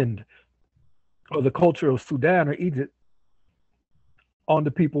of Sindh or the culture of Sudan or Egypt on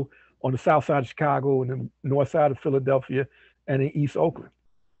the people on the south side of Chicago and the north side of Philadelphia and in East Oakland.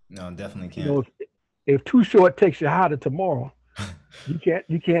 No, definitely can't. You know, if Too Short takes Shahada tomorrow,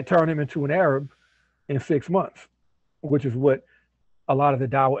 you can't turn him into an Arab in 6 months, which is what a lot of the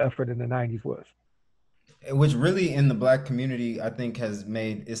Dawah effort in the 90s was. Which really in the black community, I think has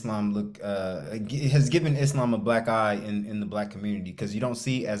made Islam look, has given Islam a black eye in the black community because you don't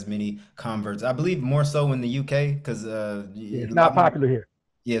see as many converts. I believe more so in the UK because it's not popular here.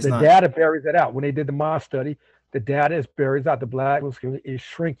 Yeah, it's the not. Data bears that out. When they did the Moss study, the data is bears out the black community is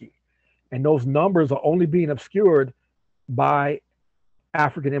shrinking. And those numbers are only being obscured by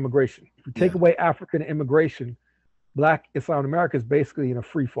African immigration. If you take away African immigration, Black Islam America is basically in a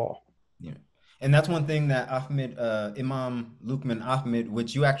free fall. Yeah. And that's one thing that Imam Lukman Ahmed,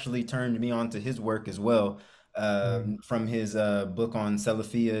 which you actually turned me on to his work as well, from his book on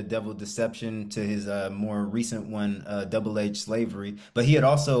Salafia, Devil Deception, to his more recent one, Double Age Slavery. But he had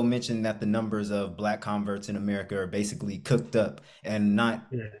also mentioned that the numbers of black converts in America are basically cooked up and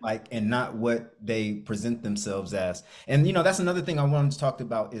not not what they present themselves as. And that's another thing I wanted to talk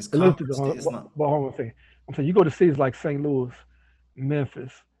about is converts to Islam. I'm saying you go to cities like St. Louis,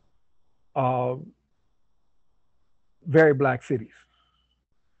 Memphis, very black cities.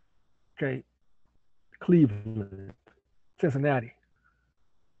 Okay. Cleveland, Cincinnati.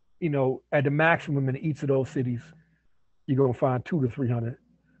 At the maximum in each of those cities, you're going to find 200 to 300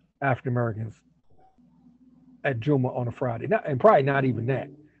 African Americans at Juma on a Friday. And probably not even that,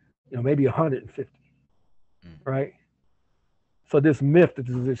 maybe 150, right? So this myth that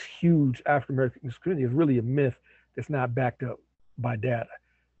there's this huge African American community is really a myth that's not backed up by data.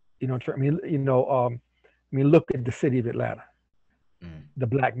 Look at the city of Atlanta, the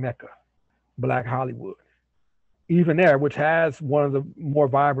Black Mecca, Black Hollywood. Even there, which has one of the more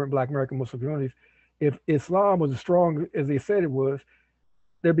vibrant Black American Muslim communities, if Islam was as strong as they said it was,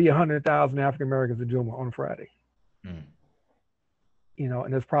 there'd be 100,000 African Americans at Juma on a Friday.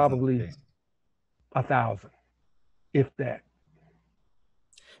 And there's probably 1,000, if that.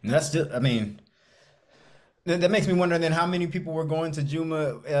 And that's still, that makes me wonder then how many people were going to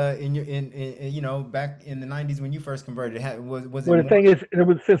Juma back in the 90s when you first converted. Was well, the thing is, there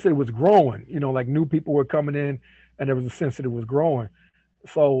was a sense that it was growing. Like new people were coming in, and there was a sense that it was growing.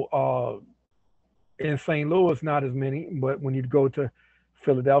 So in St. Louis, not as many, but when you'd go to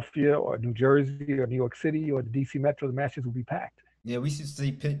Philadelphia or New Jersey or New York City or the DC Metro, the masses would be packed. Yeah, we used to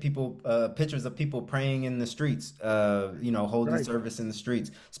see pictures of people praying in the streets, holding service in the streets.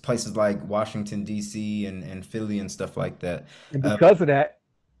 It's places like Washington, D.C. and Philly and stuff like that. And because of that,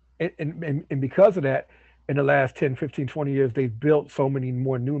 and because of that, in the last 10, 15, 20 years, they've built so many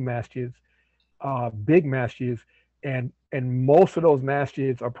more new masjids, big masjids, and most of those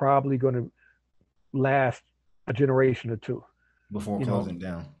masjids are probably going to last a generation or two. Before closing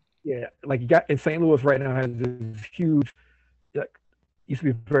down. Yeah, like you got in St. Louis right now has this huge, used to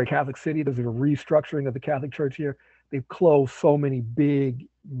be a very Catholic city. There's a restructuring of the Catholic Church here. They've closed so many big,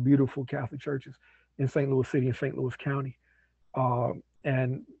 beautiful Catholic churches. in St. Louis City and St. Louis County.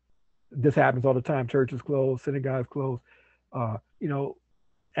 And this happens all the time. Churches close, synagogues close. You know,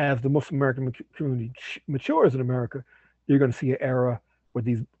 as the Muslim American community matures in America, you're going to see an era where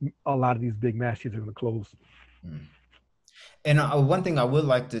a lot of these big masjids are going to close. Mm. And one thing I would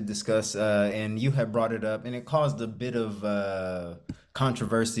like to discuss, and you have brought it up, and it caused a bit of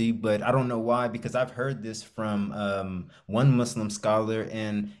controversy, but I don't know why, because I've heard this from one Muslim scholar,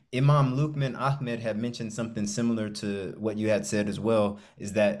 and Imam Lukman Ahmed had mentioned something similar to what you had said as well,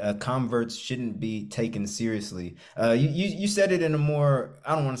 is that converts shouldn't be taken seriously. You said it in a more,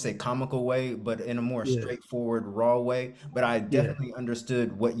 I don't want to say comical way, but in a more Yeah, straightforward, raw way. But I yeah, definitely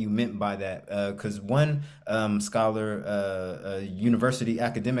understood what you meant by that, because one scholar, a university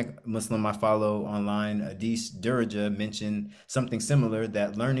academic Muslim I follow online, Adis Duraja, mentioned something similar,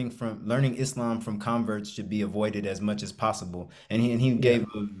 that learning Islam from converts should be avoided as much as possible. And he yeah, gave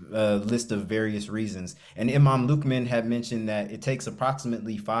a list of various reasons. And Imam Lukman had mentioned that it takes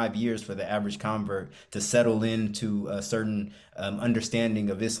approximately 5 years for the average convert to settle into a certain understanding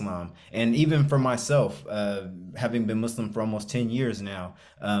of Islam. And even for myself, having been Muslim for almost 10 years now,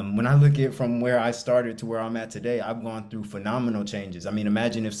 when I look at from where I started to where I'm at today, I've gone through phenomenal changes. I mean,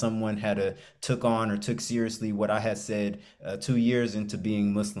 imagine if someone had took on or took seriously what I had said 2 years into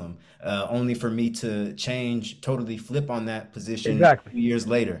being Muslim, only for me to change, totally flip on that position exactly, 2 years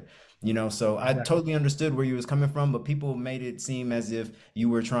later. So I exactly. totally understood where you was coming from, but people made it seem as if you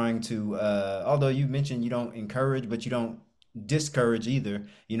were trying to, although you mentioned you don't encourage, but you don't discourage either.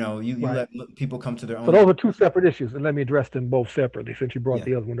 You Right. let people come to their So own. those are two separate issues, and let me address them both separately since you brought Yeah.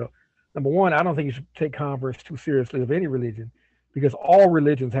 the other one up. Number one, I don't think you should take converts too seriously of any religion because all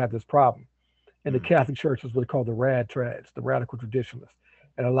religions have this problem. And the Mm, Catholic Church is what they call the rad trads, the radical traditionalists.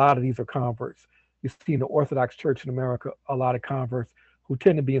 And a lot of these are converts. You see in the Orthodox Church in America a lot of converts who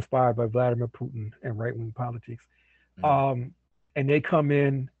tend to be inspired by Vladimir Putin and right wing politics. mm, Um, and they come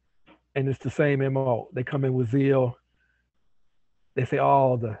in, and it's the same MO. They come in with zeal. They say,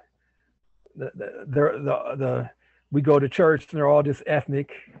 oh, the we go to church and they're all just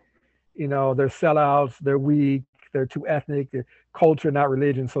ethnic. They're sellouts, they're weak, they're too ethnic, they're culture, not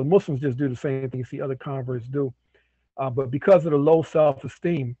religion. So Muslims just do the same thing you see other converts do. But because of the low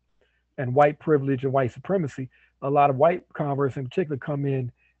self-esteem and white privilege and white supremacy, a lot of white converts in particular come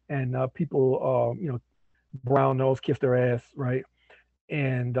in and people, brown nose, kiss their ass, right?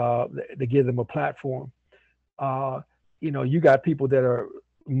 And they give them a platform. Uh, you got people that are,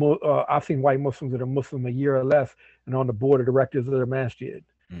 I've seen white Muslims that are Muslim a year or less and on the board of directors of the masjid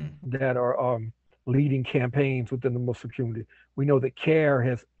mm, that are leading campaigns within the Muslim community. We know that CARE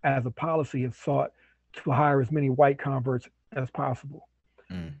has, as a policy, has sought to hire as many white converts as possible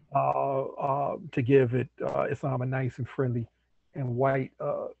mm, to give Islam a nice and friendly and white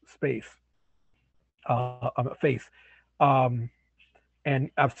space, face. Um, and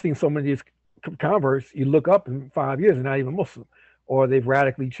I've seen so many of these converts, you look up in 5 years and not even Muslim, or they've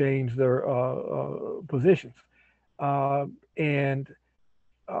radically changed their positions. And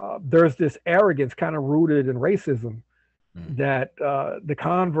there's this arrogance kind of rooted in racism mm, that the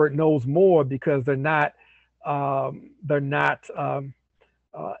convert knows more because they're not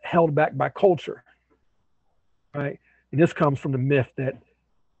held back by culture, right? And this comes from the myth that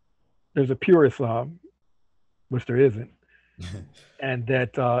there's a pure Islam, which there isn't, and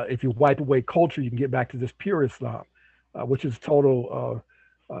that if you wipe away culture, you can get back to this pure Islam, which is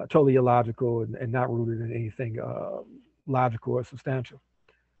totally illogical and not rooted in anything logical or substantial.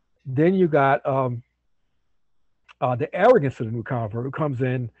 Then you got the arrogance of the new convert who comes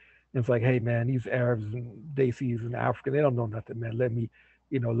in and it's like, hey man, these Arabs and Desis and Africa, they don't know nothing, man. Let me,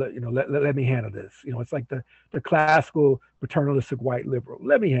 let me handle this. It's like the classical paternalistic white liberal.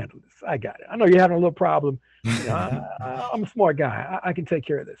 Let me handle this. I got it. I know you're having a little problem. I'm a smart guy. I can take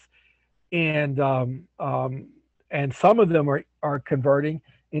care of this. And and some of them are converting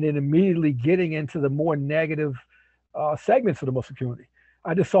and then immediately getting into the more negative segments of the Muslim community.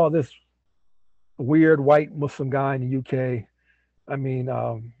 I just saw this weird white Muslim guy in the UK. I mean,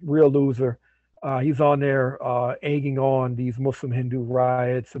 real loser. He's on there egging on these Muslim Hindu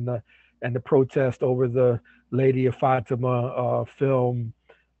riots and the protest over the Lady of Fatima film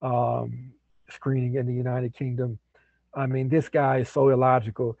um, screening in the United Kingdom. I mean, this guy is so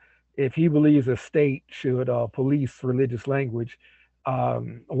illogical. If he believes a state should police religious language,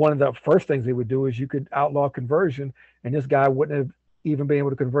 one of the first things they would do is you could outlaw conversion, and this guy wouldn't have even been able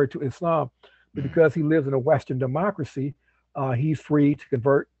to convert to Islam. But mm, because he lives in a Western democracy, he's free to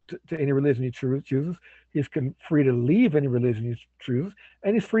convert to any religion he chooses. He's free to leave any religion he chooses,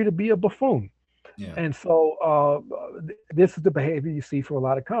 and he's free to be a buffoon. Yeah. And so this is the behavior you see from a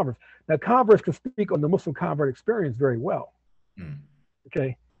lot of converts. Now, converts can speak on the Muslim convert experience very well. Mm.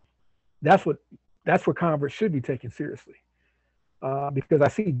 Okay, that's what that's what converts should be taken seriously. Because I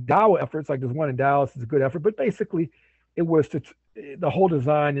see Dawa efforts like there's one in Dallas is a good effort, but basically, it was to the whole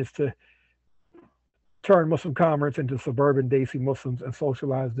design is to turn Muslim converts into suburban Desi Muslims and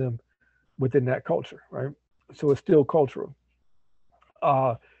socialize them within that culture, right? So it's still cultural.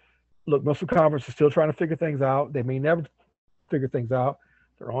 Uh, Look, Muslim converts are still trying to figure things out. They may never figure things out.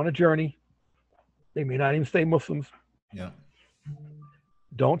 They're on a journey. They may not even stay Muslims. Yeah.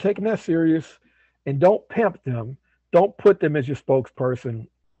 Don't take them that serious, and don't pimp them. Don't put them as your spokesperson,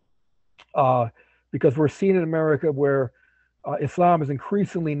 uh, because we're seeing in America where Islam is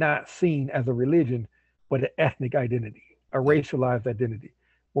increasingly not seen as a religion, but an ethnic identity, a Yeah. racialized identity,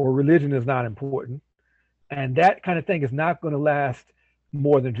 where religion is not important. And that kind of thing is not going to last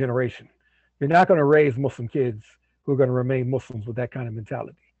more than a generation. You're not going to raise Muslim kids who are going to remain Muslims with that kind of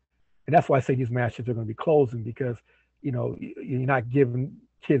mentality. And that's why I say these masjids are going to be closing because, you're not giving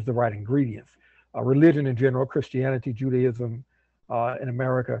kids the right ingredients. Religion in general, Christianity, Judaism in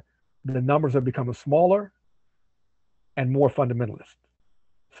America, the numbers are becoming smaller and more fundamentalist.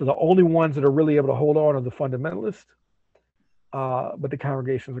 So the only ones that are really able to hold on are the fundamentalists, but the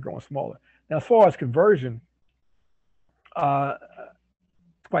congregations are growing smaller. Now, as far as conversion, uh,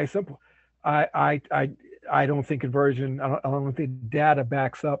 it's quite simple. I don't think conversion. I don't think data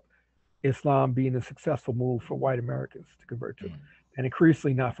backs up Islam being a successful move for white Americans to convert to, Mm. and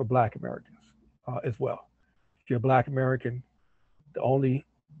increasingly not for Black Americans as well. If you're a Black American, the only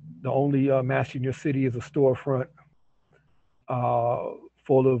master in your city is a storefront uh,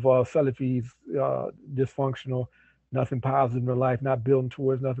 full of Salafis, dysfunctional, nothing positive in their life, not building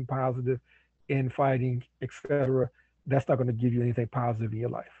towards nothing positive, infighting, etc. That's not going to give you anything positive in your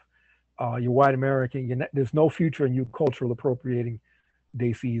life. You're white American. There's no future in you cultural appropriating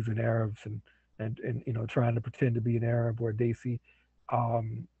Desis and Arabs and trying to pretend to be an Arab or a Desi.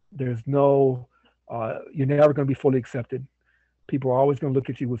 There's no you're never going to be fully accepted. People are always going to look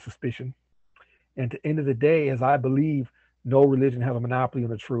at you with suspicion. And at the end of the day, as I believe no religion has a monopoly on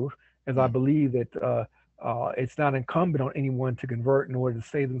the truth, as I Mm. believe that it's not incumbent on anyone to convert in order to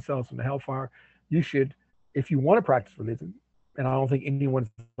save themselves from the hellfire, you should, if you want to practice religion, and I don't think anyone's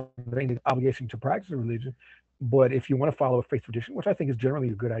under any obligation to practice a religion, but if you want to follow a faith tradition, which I think is generally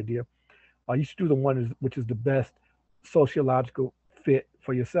a good idea, you should do the one which is the best sociological fit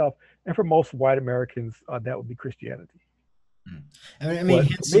for yourself. And for most white Americans, that would be Christianity. Mm. I mean, But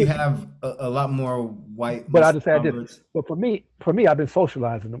for hence you me, have a lot more white but I Muslim just add this. converts. But for me, I've been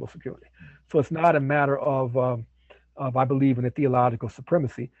socialized in the Muslim community, so it's not a matter of I believe in a theological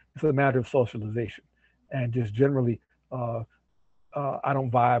supremacy. It's a matter of socialization, and just generally, uh, I don't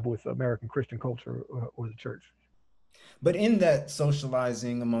vibe with American Christian culture or the church. But in that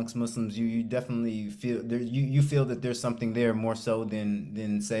socializing amongst Muslims, you definitely feel there. You feel that there's something there more so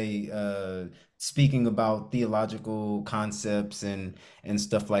than say speaking about theological concepts and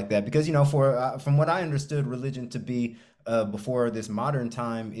stuff like that. Because for from what I understood, religion to be before this modern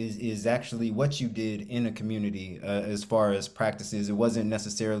time is actually what you did in a community as far as practices. It wasn't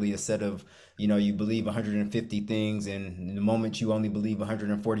necessarily a set of you believe 150 things, and the moment you only believe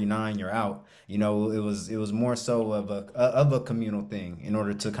 149, you're out. It was more so of a communal thing in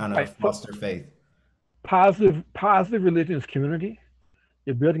order to kind Right. of foster faith. Positive religion is community.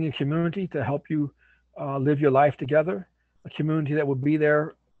 You're building a community to help you live your life together. A community that will be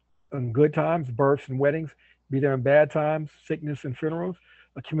there in good times, births and weddings, be there in bad times, sickness and funerals.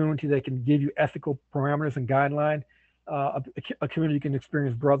 A community that can give you ethical parameters and guideline. A community you can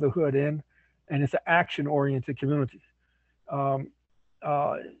experience brotherhood in, and it's an action-oriented community. Um,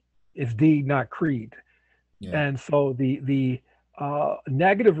 uh, it's deed, not creed. Yeah. And so the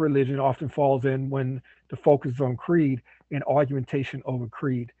negative religion often falls in when the focus is on creed and argumentation over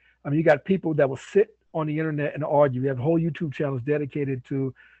creed. I mean, you got people that will sit on the internet and argue. We have whole YouTube channels dedicated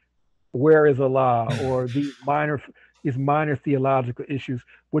to where is Allah or these minor theological issues,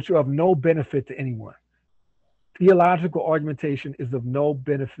 which are of no benefit to anyone. Theological argumentation is of no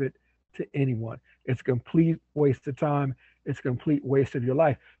benefit to anyone. It's a complete waste of time. It's a complete waste of your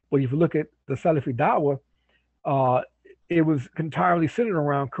life. But if you look at the Salafi Dawah, uh, it was entirely centered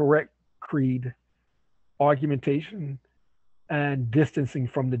around correct creed, argumentation, and distancing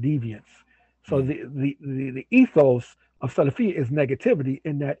from the deviance. So Mm. the ethos of Salafi is negativity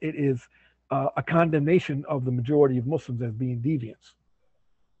in that it is a condemnation of the majority of Muslims as being deviants.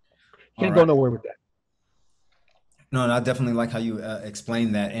 All Can't go right. nowhere with that. No, and I definitely like how you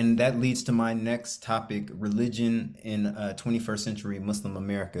explain that. And that leads to my next topic, religion in 21st century Muslim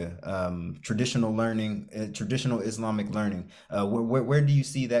America. Traditional learning, traditional Islamic learning. Where do you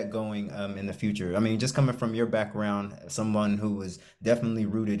see that going in the future? I mean, just coming from your background, someone who was definitely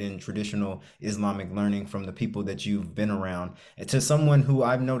rooted in traditional Islamic learning from the people that you've been around, and to someone who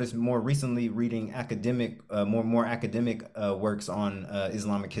I've noticed more recently reading academic, more academic works on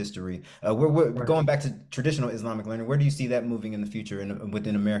Islamic history. We're Right. going back to traditional Islamic learning. Where do you see that moving in the future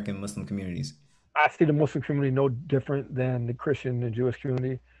within American Muslim communities? I see the Muslim community no different than the Christian and Jewish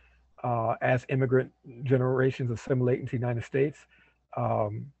community. As immigrant generations assimilate into the United States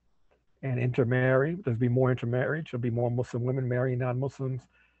um, and intermarry, there'll be more intermarriage. There'll be more Muslim women marrying non-Muslims,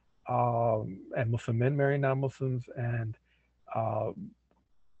 and Muslim men marrying non-Muslims, and uh,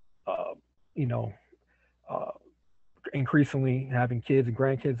 uh, you know, uh, increasingly having kids and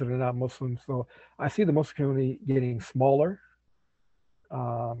grandkids that are not Muslims. So I see the Muslim community getting smaller.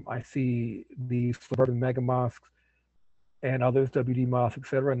 I see the suburban mega mosques and others, WD mosques, et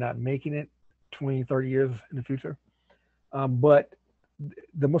cetera, not making it 20, 30 years in the future. But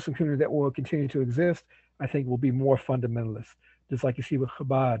the Muslim community that will continue to exist, I think, will be more fundamentalist. Just like you see with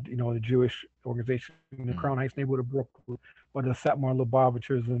Chabad, the Jewish organization in the Mm, Crown Heights neighborhood of Brooklyn, or the Satmar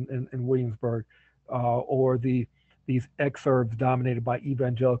Lubavitchers in Williamsburg, or these exurbs dominated by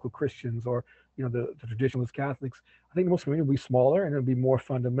evangelical Christians, or the traditionalist Catholics. I think the Muslim community will be smaller and it'll be more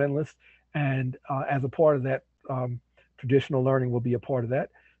fundamentalist. And as a part of that, traditional learning will be a part of that.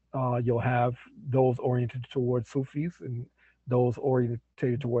 You'll have those oriented towards Sufis and those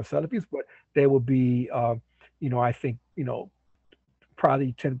oriented towards Salafis, but they will be, I think,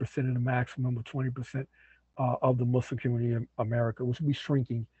 probably 10% of the maximum of 20% of the Muslim community in America, which will be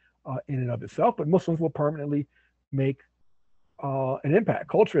shrinking in and of itself. But Muslims will permanently make an impact,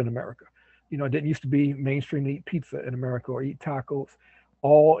 culture in America. It didn't used to be mainstream to eat pizza in America or eat tacos.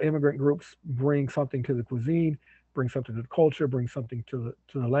 All immigrant groups bring something to the cuisine, bring something to the culture, bring something to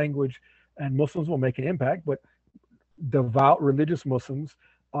the language, and Muslims will make an impact. But devout religious Muslims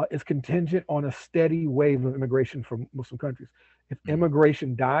is contingent on a steady wave of immigration from Muslim countries. If mm,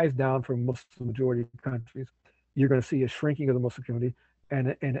 immigration dies down from Muslim majority countries, you're going to see a shrinking of the Muslim community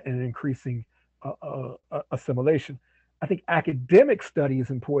and an increasing assimilation. I think academic study is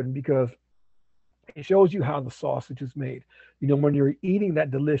important because it shows you how the sausage is made. When you're eating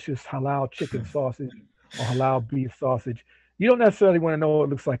that delicious halal chicken sausage or halal beef sausage, you don't necessarily want to know what it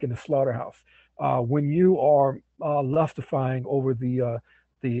looks like in the slaughterhouse. When you are lustifying over the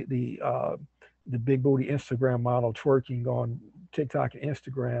the uh, the big booty Instagram model twerking on TikTok and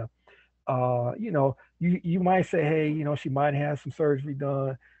Instagram, you might say, hey, she might have some surgery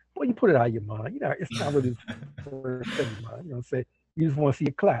done. Well, you put it out of your mind. It's not really for your mind. Say you just want to see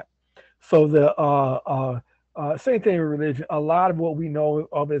it clap. So the same thing with religion. A lot of what we know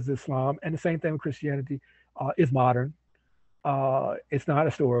of as Islam, and the same thing with Christianity, is modern. It's not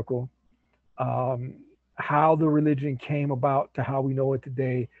historical. Um, how the religion came about to how we know it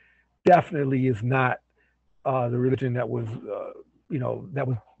today definitely is not the religion that was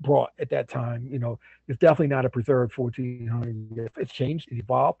brought at that time. It's definitely not a preserved 1400 years. It's changed, it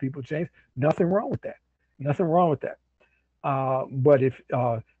evolved, people changed. Nothing wrong with that. Nothing wrong with that. But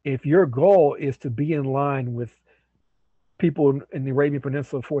if your goal is to be in line with people in the Arabian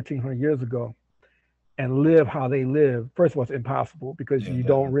Peninsula 1400 years ago and live how they live, first of all, it's impossible because yeah, you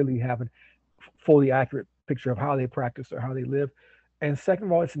don't definitely. really have a fully accurate picture of how they practice or how they live. And second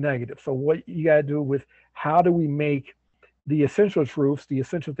of all, it's negative. So what you got to do with how do we make the essential truths, the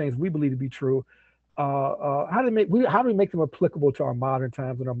essential things we believe to be true, how do we make them applicable to our modern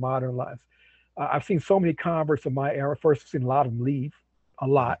times and our modern lives? I've seen so many converts of my era. First, I've seen a lot of them leave, a Mm,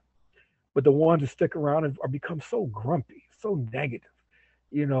 lot, but the ones that stick around are become so grumpy, so negative.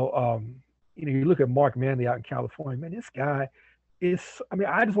 You know, um, you look at Mark Manley out in California, man. This guy is. I mean,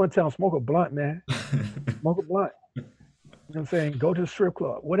 I just want to tell him, smoke a blunt, man. Smoke a blunt. You know what I'm saying? Go to the strip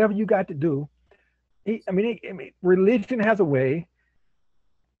club. Whatever you got to do. Religion has a way.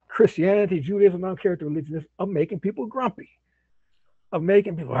 Christianity, Judaism, I don't care what the religion is, of making people grumpy, of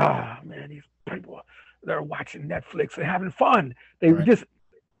making people, man, these people, they're watching Netflix and having fun. They right. just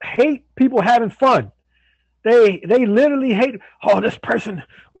hate people having fun. They literally hate. Oh, this person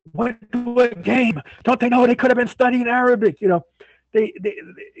went to a game. Don't they know they could have been studying Arabic? They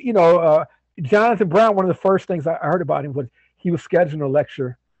Jonathan Brown. One of the first things I heard about him was he was scheduling a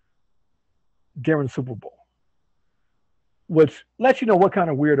lecture during the Super Bowl, which lets you know what kind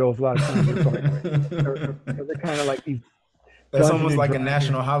of weirdos a lot of converts are anyway. They're kind of like these That's Dungeon almost and like a Dragon.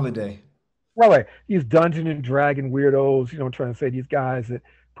 national holiday. Right. These Dungeon and Dragon weirdos. I'm trying to say these guys that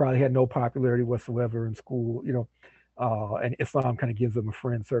probably had no popularity whatsoever in school. and Islam kind of gives them a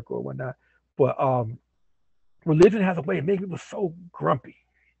friend circle or whatnot. But religion has a way of making people so grumpy.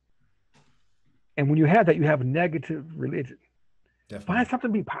 And when you have that, you have a negative religion. Find Definitely. something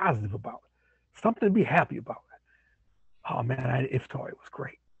to be positive about, something to be happy about. Oh man, I had iftar. It was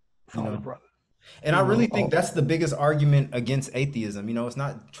great. You Saw the know, brothers. and I You really know, think that's the biggest argument against atheism. It's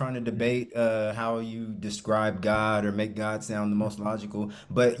not trying to debate how you describe God or make God sound the most logical,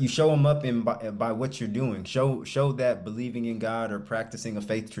 but you show him up by what you're doing. Show that believing in God or practicing a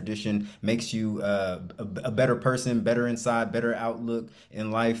faith tradition makes you a better person, better inside, better outlook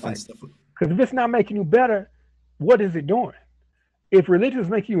in life and right? stuff. Because if it's not making you better, what is it doing? If religion is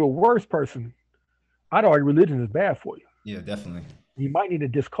making you a worse person, I'd argue religion is bad for you. Yeah, definitely. You might need to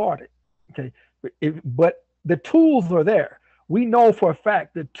discard it. Okay, but the tools are there. We know for a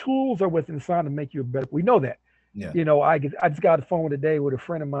fact the tools are within inside to make you a better. We know that. Yeah. I just got a phone today with a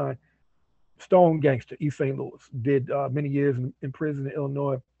friend of mine, Stone Gangster, East St. Louis, did many years in prison in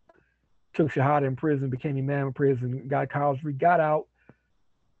Illinois, took Shahada in prison, became Imam in prison, got college degree, got out,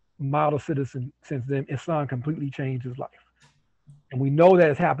 model citizen since then. Islam completely changed his life. And we know that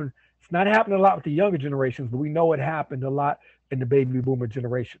it's happened. It's not happening a lot with the younger generations, but we know it happened a lot in the baby boomer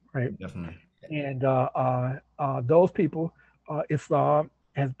generation, right? Definitely. And those people, Islam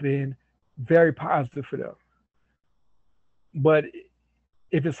has been very positive for them. But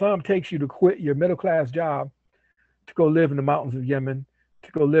if Islam takes you to quit your middle class job to go live in the mountains of Yemen,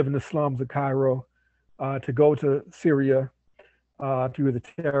 to go live in the slums of Cairo, to go to Syria, to the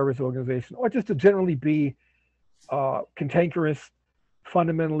terrorist organization, or just to generally be cantankerous,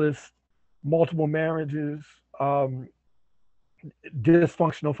 fundamentalist, multiple marriages, um,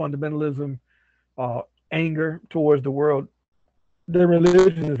 dysfunctional fundamentalism, uh, anger towards the world, the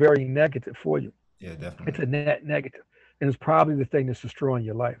religion is very negative for you. Yeah, definitely. It's a net negative, and it's probably the thing that's destroying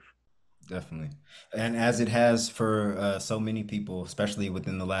your life. Definitely. And as it has for so many people, especially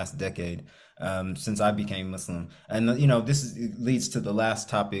within the last decade, since I became Muslim. And, it leads to the last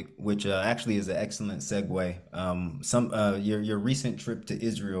topic, which actually is an excellent segue. Your recent trip to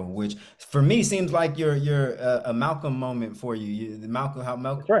Israel, which for me seems like a Malcolm moment for you.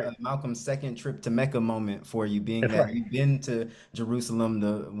 That's right. Malcolm's second trip to Mecca moment for you, being That's that right. you've been to Jerusalem,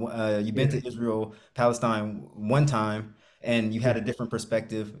 you've been Yeah. to Israel, Palestine one time and you had a Yeah. different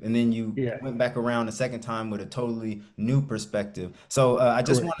perspective, and then you Yeah. went back around a second time with a totally new perspective. So I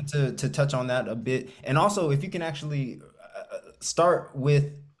just Correct. wanted to touch on that a bit, and also if you can actually start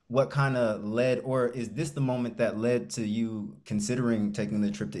with what kind of led, or is this the moment that led to you considering taking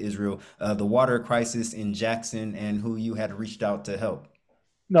the trip to Israel, the water crisis in Jackson, and who you had reached out to help?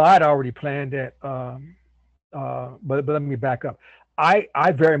 No, I'd already planned that. But let me back up.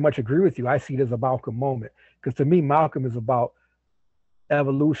 I very much agree with you. I see it as a Malcolm moment because to me, Malcolm is about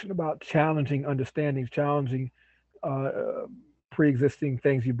evolution, about challenging understandings, challenging uh, pre-existing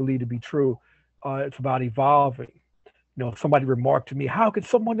things you believe to be true. It's about evolving. Somebody remarked to me, "How could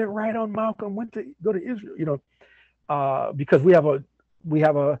someone that write on Malcolm went to go to Israel?" Because we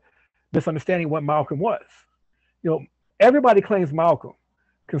have a misunderstanding what Malcolm was. You know, everybody claims Malcolm.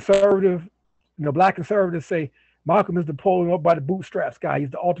 Conservative, black conservatives say Malcolm is the pulling up by the bootstraps guy. He's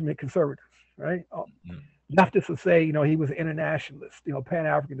the ultimate conservative, right? Mhm. Leftists will say, he was an internationalist, Pan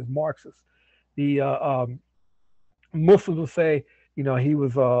Africanist, Marxist. The Muslims will say, he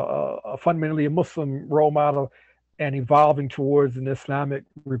was fundamentally a Muslim role model and evolving towards an Islamic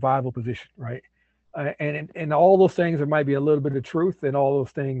revival position, right? And all those things, there might be a little bit of truth, and all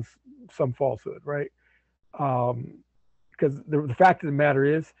those things, some falsehood, right? Um, because the fact of the matter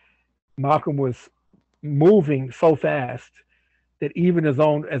is, Malcolm was moving so fast that even his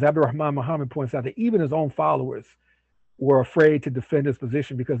own, as Abdurrahman Muhammad points out, that even his own followers were afraid to defend his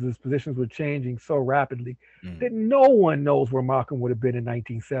position because his positions were changing so rapidly that Mhm. no one knows where Malcolm would have been in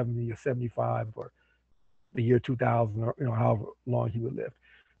 1970 or 75 or the year 2000 or however long he would live.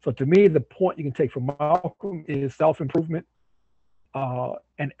 So to me, the point you can take from Malcolm is self-improvement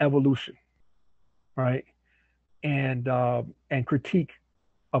and evolution, right? And critique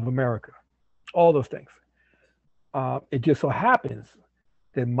of America, all those things. It just so happens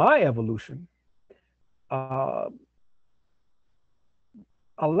that my evolution uh,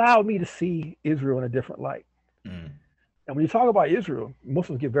 allowed me to see Israel in a different light. Mhm. And when you talk about Israel,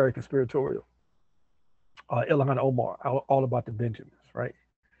 Muslims get very conspiratorial. Ilhan Omar, all about the Benjamins, right?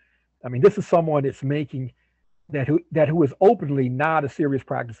 I mean, this is someone that's making that who is openly not a serious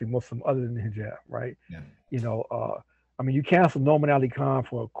practicing Muslim other than the hijab, right? Yeah. You know, I mean, you cancel Noman Ali Khan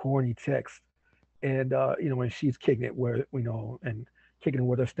for a corny text, and when she's kicking it where and kicking it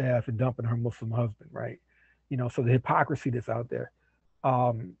with her staff and dumping her Muslim husband, right? So the hypocrisy that's out there.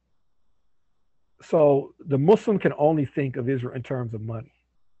 Um, So the Muslim can only think of Israel in terms of money,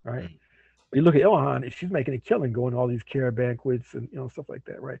 right? Mm, You look at Ilhan, she's making a killing going to all these care banquets and stuff like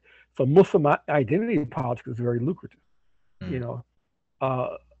that, right? So Muslim identity politics is very lucrative. You mm, know,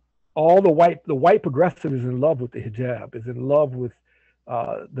 uh, all the white progressive is in love with the hijab, is in love with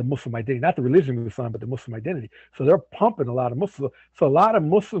the Muslim identity, not the religion of Islam, but the Muslim identity. So they're pumping a lot of Muslims. So a lot of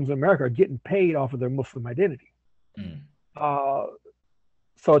Muslims in America are getting paid off of their Muslim identity. mm. Uh,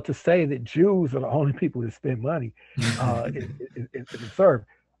 so to say that Jews are the only people that spend money is absurd.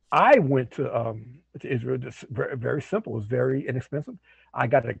 I went to Israel. Just very, very simple. It was very inexpensive. I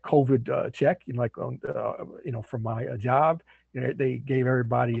got a COVID check, like on from my job. They gave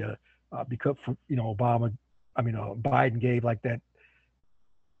everybody because Obama, Biden gave like that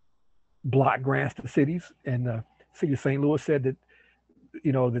block grants to cities, and the city of St. Louis said that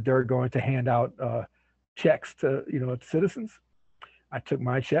that they're going to hand out checks to citizens. I took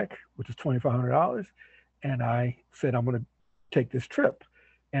my check, which is $2,500, and I said I'm going to take this trip.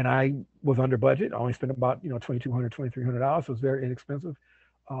 And I was under budget. I only spent about $2,200, $2,300. So it was very inexpensive.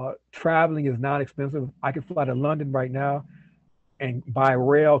 Traveling is not expensive. I could fly to London right now, and by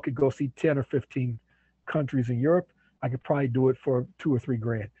rail could go see 10 or 15 countries in Europe. I could probably do it for 2 or 3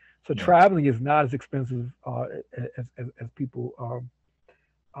 grand. So Yeah. traveling is not as expensive as people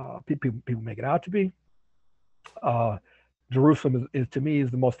make it out to be. Uh, Jerusalem is to me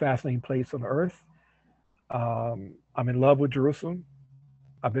is the most fascinating place on earth. I'm in love with Jerusalem.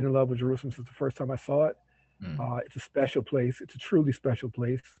 I've been in love with Jerusalem since the first time I saw it. Mm, It's a special place. It's a truly special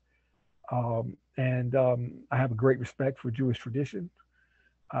place. And I have a great respect for Jewish tradition.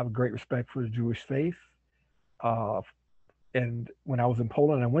 I have a great respect for the Jewish faith. Uh, and when I was in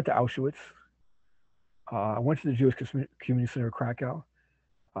Poland, I went to Auschwitz. I went to the Jewish Community Center of Krakow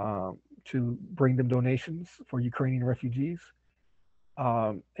to bring them donations for Ukrainian refugees.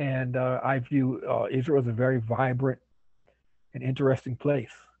 And I view Israel as a very vibrant and interesting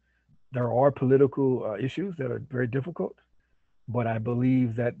place. There are political issues that are very difficult, but I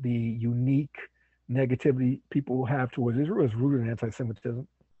believe that the unique negativity people have towards Israel is rooted in anti-Semitism,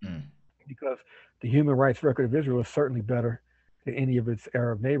 mm. because the human rights record of Israel is certainly better than any of its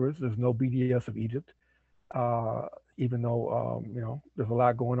Arab neighbors. There's no BDS of Egypt, even though there's a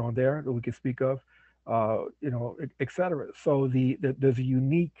lot going on there that we can speak of, et cetera. So there's a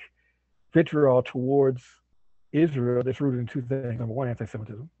unique vitriol towards Israel that's rooted in two things. Number one,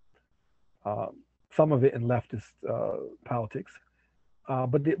 anti-Semitism. Um, some of it in leftist politics,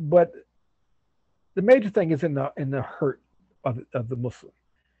 but the major thing is in the hurt of the Muslim,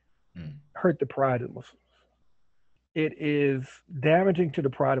 Mm, hurt the pride of Muslims. It is damaging to the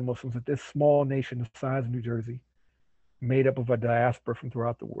pride of Muslims that this small nation the size of New Jersey, made up of a diaspora from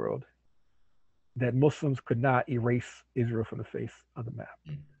throughout the world, that Muslims could not erase Israel from the face of the map.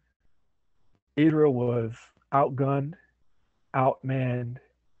 mm, Israel was outgunned, outmanned.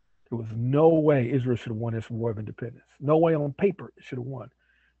 There was no way Israel should have won this war of independence. No way on paper it should have won.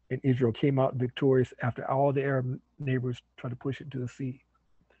 And Israel came out victorious after all the Arab neighbors tried to push it to the sea.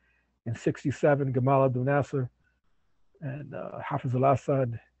 In 67, Gamal Abdel Nasser and Hafiz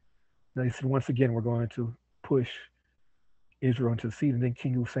al-Assad, they said, once again, we're going to push Israel into the sea. And then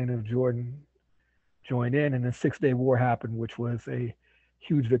King Hussein of Jordan joined in, and the Six-Day War happened, which was a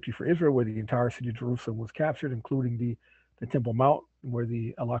huge victory for Israel, where the entire city of Jerusalem was captured, including the Temple Mount, where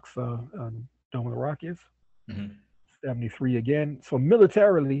the Al-Aqsa Dome of the Rock is. mhm. 73 again. So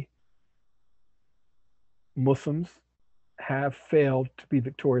militarily, Muslims have failed to be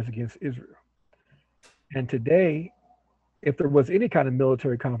victorious against Israel. And today, if there was any kind of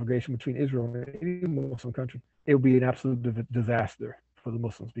military confrontation between Israel and any Muslim country, it would be an absolute disaster for the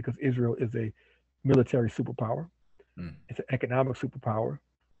Muslims, because Israel is a military superpower. Mm, It's an economic superpower.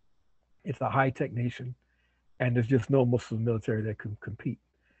 It's a high-tech nation, and there's just no Muslim military that can compete.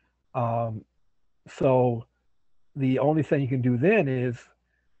 Um, so the only thing you can do then is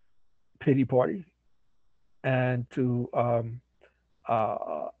pity party and to uh,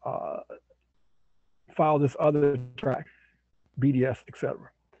 uh, follow this other track, BDS, etc.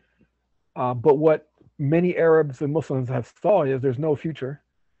 But what many Arabs and Muslims have saw is there's no future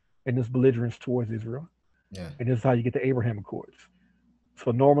in this belligerence towards Israel, yeah. and this is how you get the Abraham Accords.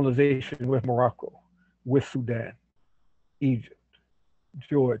 So normalization with Morocco, with Sudan, Egypt,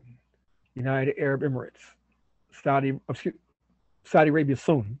 Jordan, United Arab Emirates, Saudi Arabia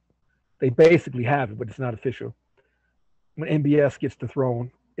soon. They basically have it, but it's not official. When MBS gets the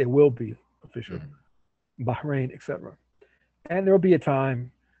throne, it will be official. Mm, Bahrain, etc. And there will be a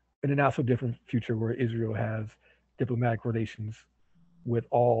time in a not so different future where Israel has diplomatic relations with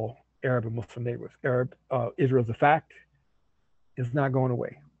all Arab and Muslim neighbors. Israel is a fact. It's not going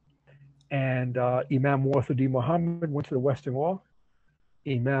away. And Imam Wartha Muhammad went to the Western Wall.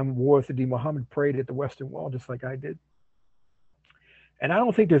 Imam Wartha Muhammad prayed at the Western Wall just like I did. And I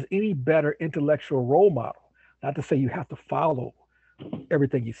don't think there's any better intellectual role model. Not to say you have to follow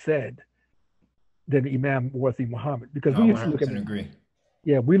everything he said than Imam Wartha Muhammad, because we I used to look at 100% him. agree.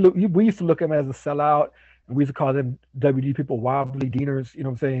 Yeah, we used to look at him as a sellout, and we used to call them WD people wobbly deaners. You know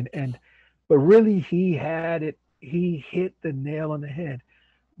what I'm saying? And but really, he had it. He hit the nail on the head.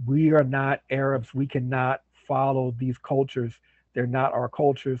 We are not Arabs. We cannot follow these cultures. They're not our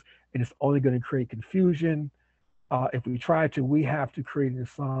cultures, and it's only going to create confusion. If we try to, we have to create an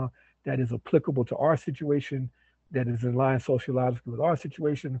Islam that is applicable to our situation, that is in line sociologically with our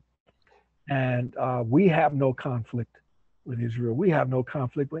situation. And we have no conflict with Israel. We have no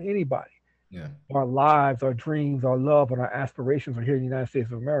conflict with anybody. Yeah. Our lives, our dreams, our love, and our aspirations are here in the United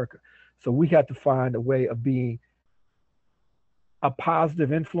States of America. So we have to find a way of being a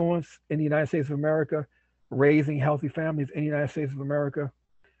positive influence in the United States of America, raising healthy families in the United States of America,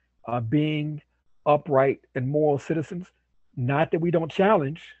 being upright and moral citizens. Not that we don't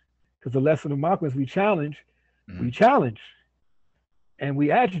challenge, because the lesson of Malcolm is we Hmm. challenge, and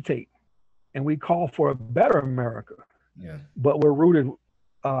we agitate, and we call for a better America. Yeah. But we're rooted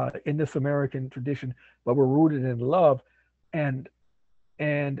in this American tradition, but we're rooted in love, and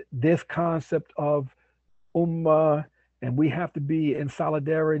this concept of ummah, and we have to be in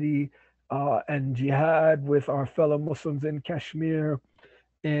solidarity and jihad with our fellow Muslims in Kashmir,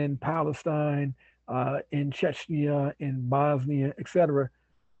 in Palestine, in Chechnya, in Bosnia, etc.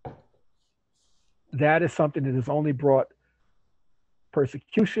 That is something that has only brought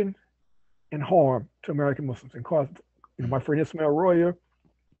persecution and harm to American Muslims, and caused, my friend Ismail Royer,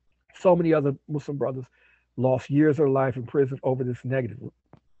 so many other Muslim brothers lost years of life in prison over this negative.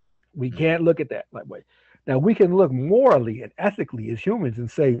 We Mm-hmm. can't look at that way. Now we can look morally and ethically as humans and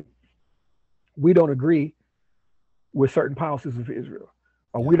say we don't agree with certain policies of Israel,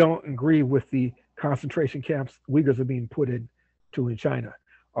 or Yeah. we don't agree with the concentration camps Uyghurs are being put into in China,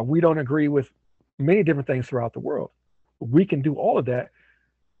 or we don't agree with many different things throughout the world. We can do all of that,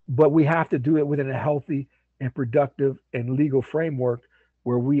 but we have to do it within a healthy and productive and legal framework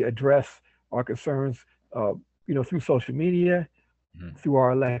where we address our concerns, through social media, Hmm. through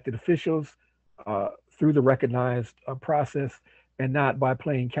our elected officials, through the recognized process, and not by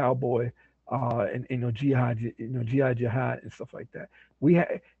playing cowboy and jihad, jihad and stuff like that.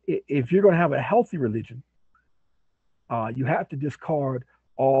 If you're going to have a healthy religion, you have to discard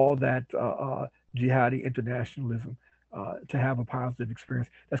all that jihadi internationalism to have a positive experience.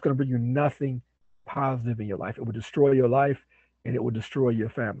 That's going to bring you nothing positive in your life. It will destroy your life, and it will destroy your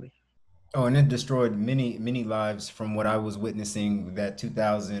family. Oh, and it destroyed many, many lives from what I was witnessing that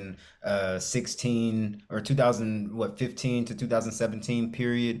 2016 or 2000, what, 15 to 2017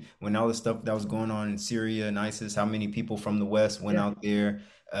 period when all the stuff that was going on in Syria and ISIS, how many people from the West went Yeah, out there,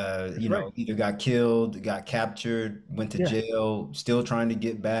 that's right. either got killed, got captured, went to Yeah, jail, still trying to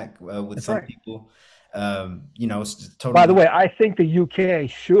get back with that's some right. people. It's just By the totally, way, I think the UK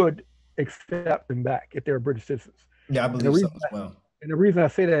should accept them back if they're British citizens. yeah, I And the believe reason so as well. and the reason I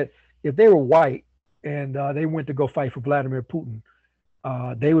say that, if they were white and they went to go fight for Vladimir Putin,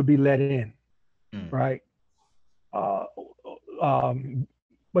 they would be let in, Mm. right? Uh,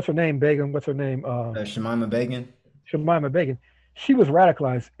 what's her name? Begum. What's her name? Shemima Begin? Shemima Begum. She was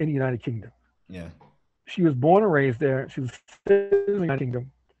radicalized in the United Kingdom. Yeah, She was born and raised there. She was citizen of the United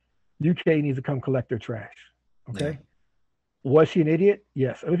Kingdom. UK needs to come collect their trash. yeah. Okay. Was she an idiot?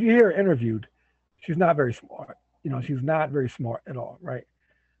 Yes. If you hear her interviewed, she's not very smart. She's not very smart at all, right?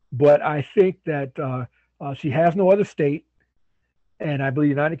 But I think that she has no other state, and I believe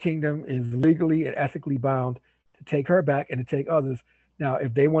the United Kingdom is legally and ethically bound to take her back and to take others. Now,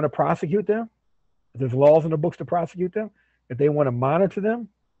 if they want to prosecute them, if there's laws in the books to prosecute them, if they want to monitor them,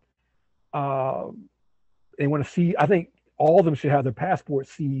 uh, they want to see. I think all of them should have their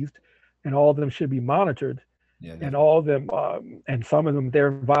passports seized, and all of them should be monitored, Yeah, and definitely. all of them, and some of them, they're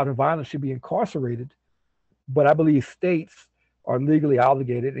involved in violence, should be incarcerated. But I believe states are legally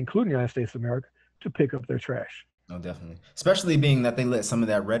obligated, including the United States of America, to pick up their trash. No, definitely. Especially being that they let some of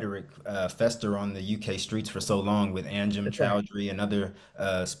that rhetoric fester on the UK streets for so long with Anjem That's right. Choudhury and other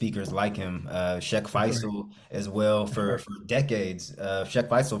speakers like him, Sheikh That's right. Faisal as well That's right. for decades. Sheikh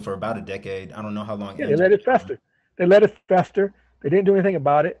Faisal for about a decade. I don't know how long Yeah, they Anjem let it Choudhury. fester. They let it fester. They didn't do anything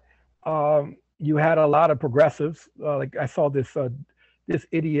about it. You had a lot of progressives. Like I saw this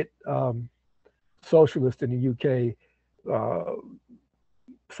idiot socialist in the UK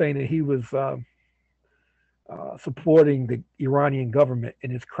saying that he was supporting the Iranian government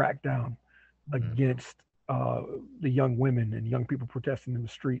in its crackdown Mm, against the young women and young people protesting in the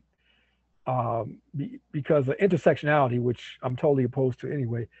street. because of intersectionality, which I'm totally opposed to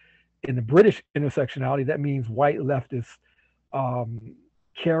anyway. In the British intersectionality, that means white leftists um,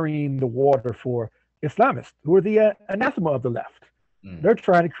 carrying the water for Islamists, who are the anathema of the left. Mm. They're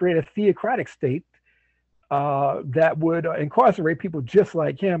trying to create a theocratic state that would incarcerate people just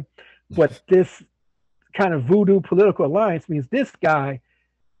like him. But this kind of voodoo political alliance means this guy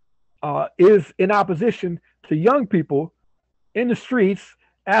is in opposition to young people in the streets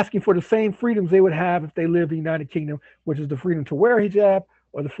asking for the same freedoms they would have if they lived in the United Kingdom, which is the freedom to wear hijab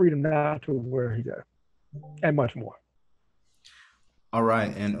or the freedom not to wear hijab, and much more. All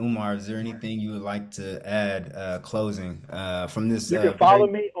right. And Umar, is there anything you would like to add, closing, from this You can follow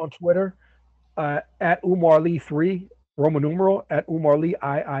very, me on Twitter at Umar Lee 3, Roman numeral, at Umar Lee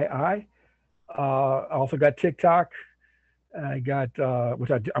III. I also got TikTok. I got,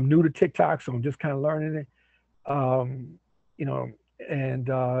 I'm new to TikTok, so I'm just kind of learning it. Um, you know, and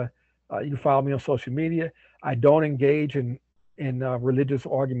you can follow me on social media. I don't engage in religious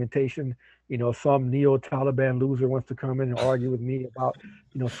argumentation. Some neo-Taliban loser wants to come in and argue with me about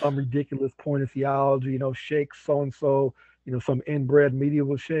some ridiculous point of theology. Sheikh so and so. Some inbred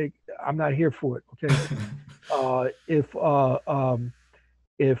medieval sheikh. I'm not here for it. Okay. Uh, if uh, um,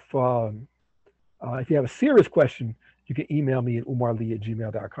 if you have a serious question, you can email me at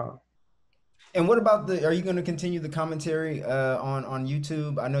umarlee@gmail.com. and what about are you going to continue the commentary, on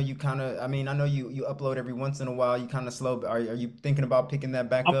YouTube? I know you kind of, I mean, I know you upload every once in a while. You kind of slow. Are you thinking about picking that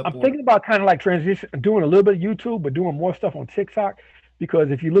back up I'm or? thinking about kind of like transition, doing a little bit of YouTube, but doing more stuff on TikTok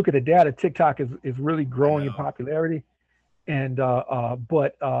because if you look at the data, TikTok is really I growing in know. popularity. And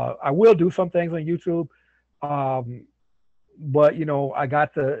but I will do some things on YouTube. Um, but I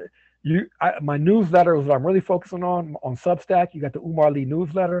got my newsletters that I'm really focusing on Substack. You got the Umar Lee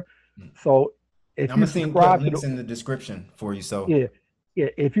newsletter. Mm. So if I'm you gonna see put subscribe to links the in the description for you. So, yeah yeah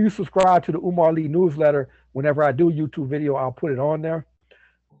if you subscribe to the Umar Lee newsletter, whenever I do YouTube video, I'll put it on there.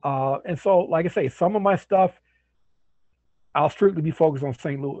 And so, like I say, some of my stuff I'll strictly be focused on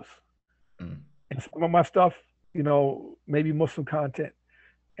St. Louis, mm, and some of my stuff, maybe Muslim content,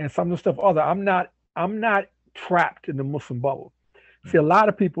 and some of the stuff other. I'm not trapped in the Muslim bubble. See, a mm. lot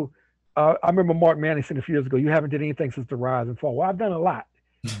of people. I remember Mark Manning saying a few years ago, "You haven't done anything since the rise and fall." Well, I've done a lot.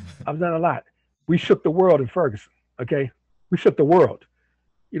 I've done a lot. We shook the world in Ferguson. Okay, we shook the world.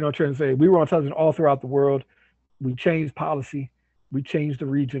 I'm trying to say we were on television all throughout the world. We changed policy. We changed the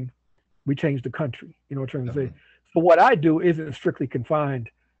region. We changed the country. What I'm trying to say. Definitely. So what I do isn't strictly confined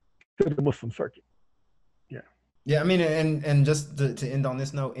to the Muslim circuit. Yeah. Yeah, I mean, and just to end on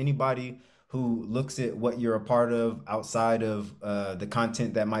this note, anybody who looks at what you're a part of outside of, the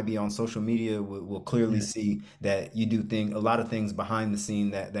content that might be on social media will clearly Yeah. see that you do a lot of things behind the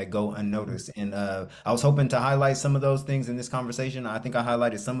scene that go Yeah. unnoticed. And I was hoping to highlight some of those things in this conversation. I think I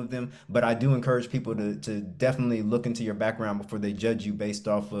highlighted some of them, but I do encourage people to definitely look into your background before they judge you based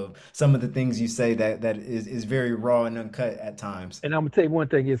off of some of the things you say that is very raw and uncut at times. And I'm gonna tell you one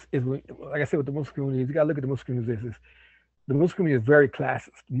thing like I said with the Muslim community, you gotta look at the Muslim community. The Muslim community is very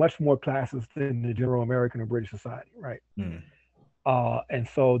classist, much more classist than the general American or British society, right? Mm, And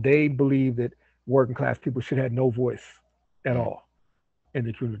so they believe that working class people should have no voice at mm. all in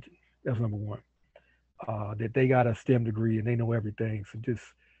the community. That's number one. That they got a STEM degree and they know everything, so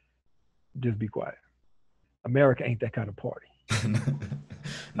just be quiet. America ain't that kind of party.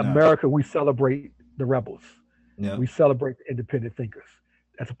 No. America, we celebrate the rebels. Yep. We celebrate the independent thinkers.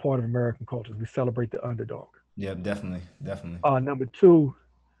 That's a part of American culture. We celebrate the underdog. Yep. Definitely. Definitely. Number two,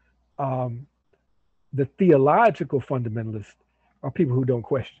 um, the theological fundamentalists are people who don't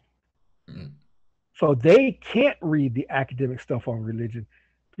question. Mm. So they can't read the academic stuff on religion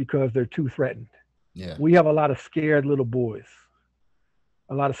because they're too threatened. Yeah. We have a lot of scared little boys.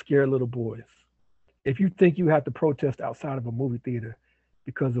 A lot of scared little boys. If you think you have to protest outside of a movie theater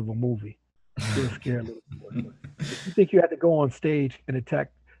because of a movie, you're a scared little boy. If you think you have to go on stage and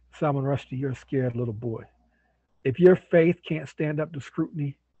attack Salman Rushdie, you're a scared little boy. If your faith can't stand up to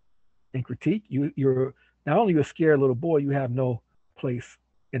scrutiny and critique, you're not only a scared little boy, you have no place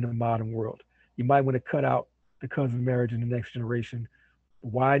in the modern world. You might want to cut out the cousin marriage in the next generation,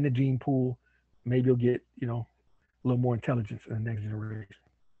 widen the gene pool. Maybe you'll get, a little more intelligence in the next generation.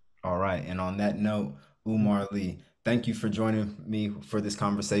 All right. And on that note, Umar Lee, thank you for joining me for this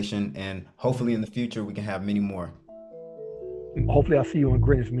conversation. And hopefully in the future, we can have many more. Hopefully, I'll see you on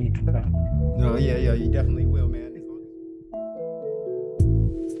Greenwich Mean Time. No, yeah, yeah, you definitely will, man.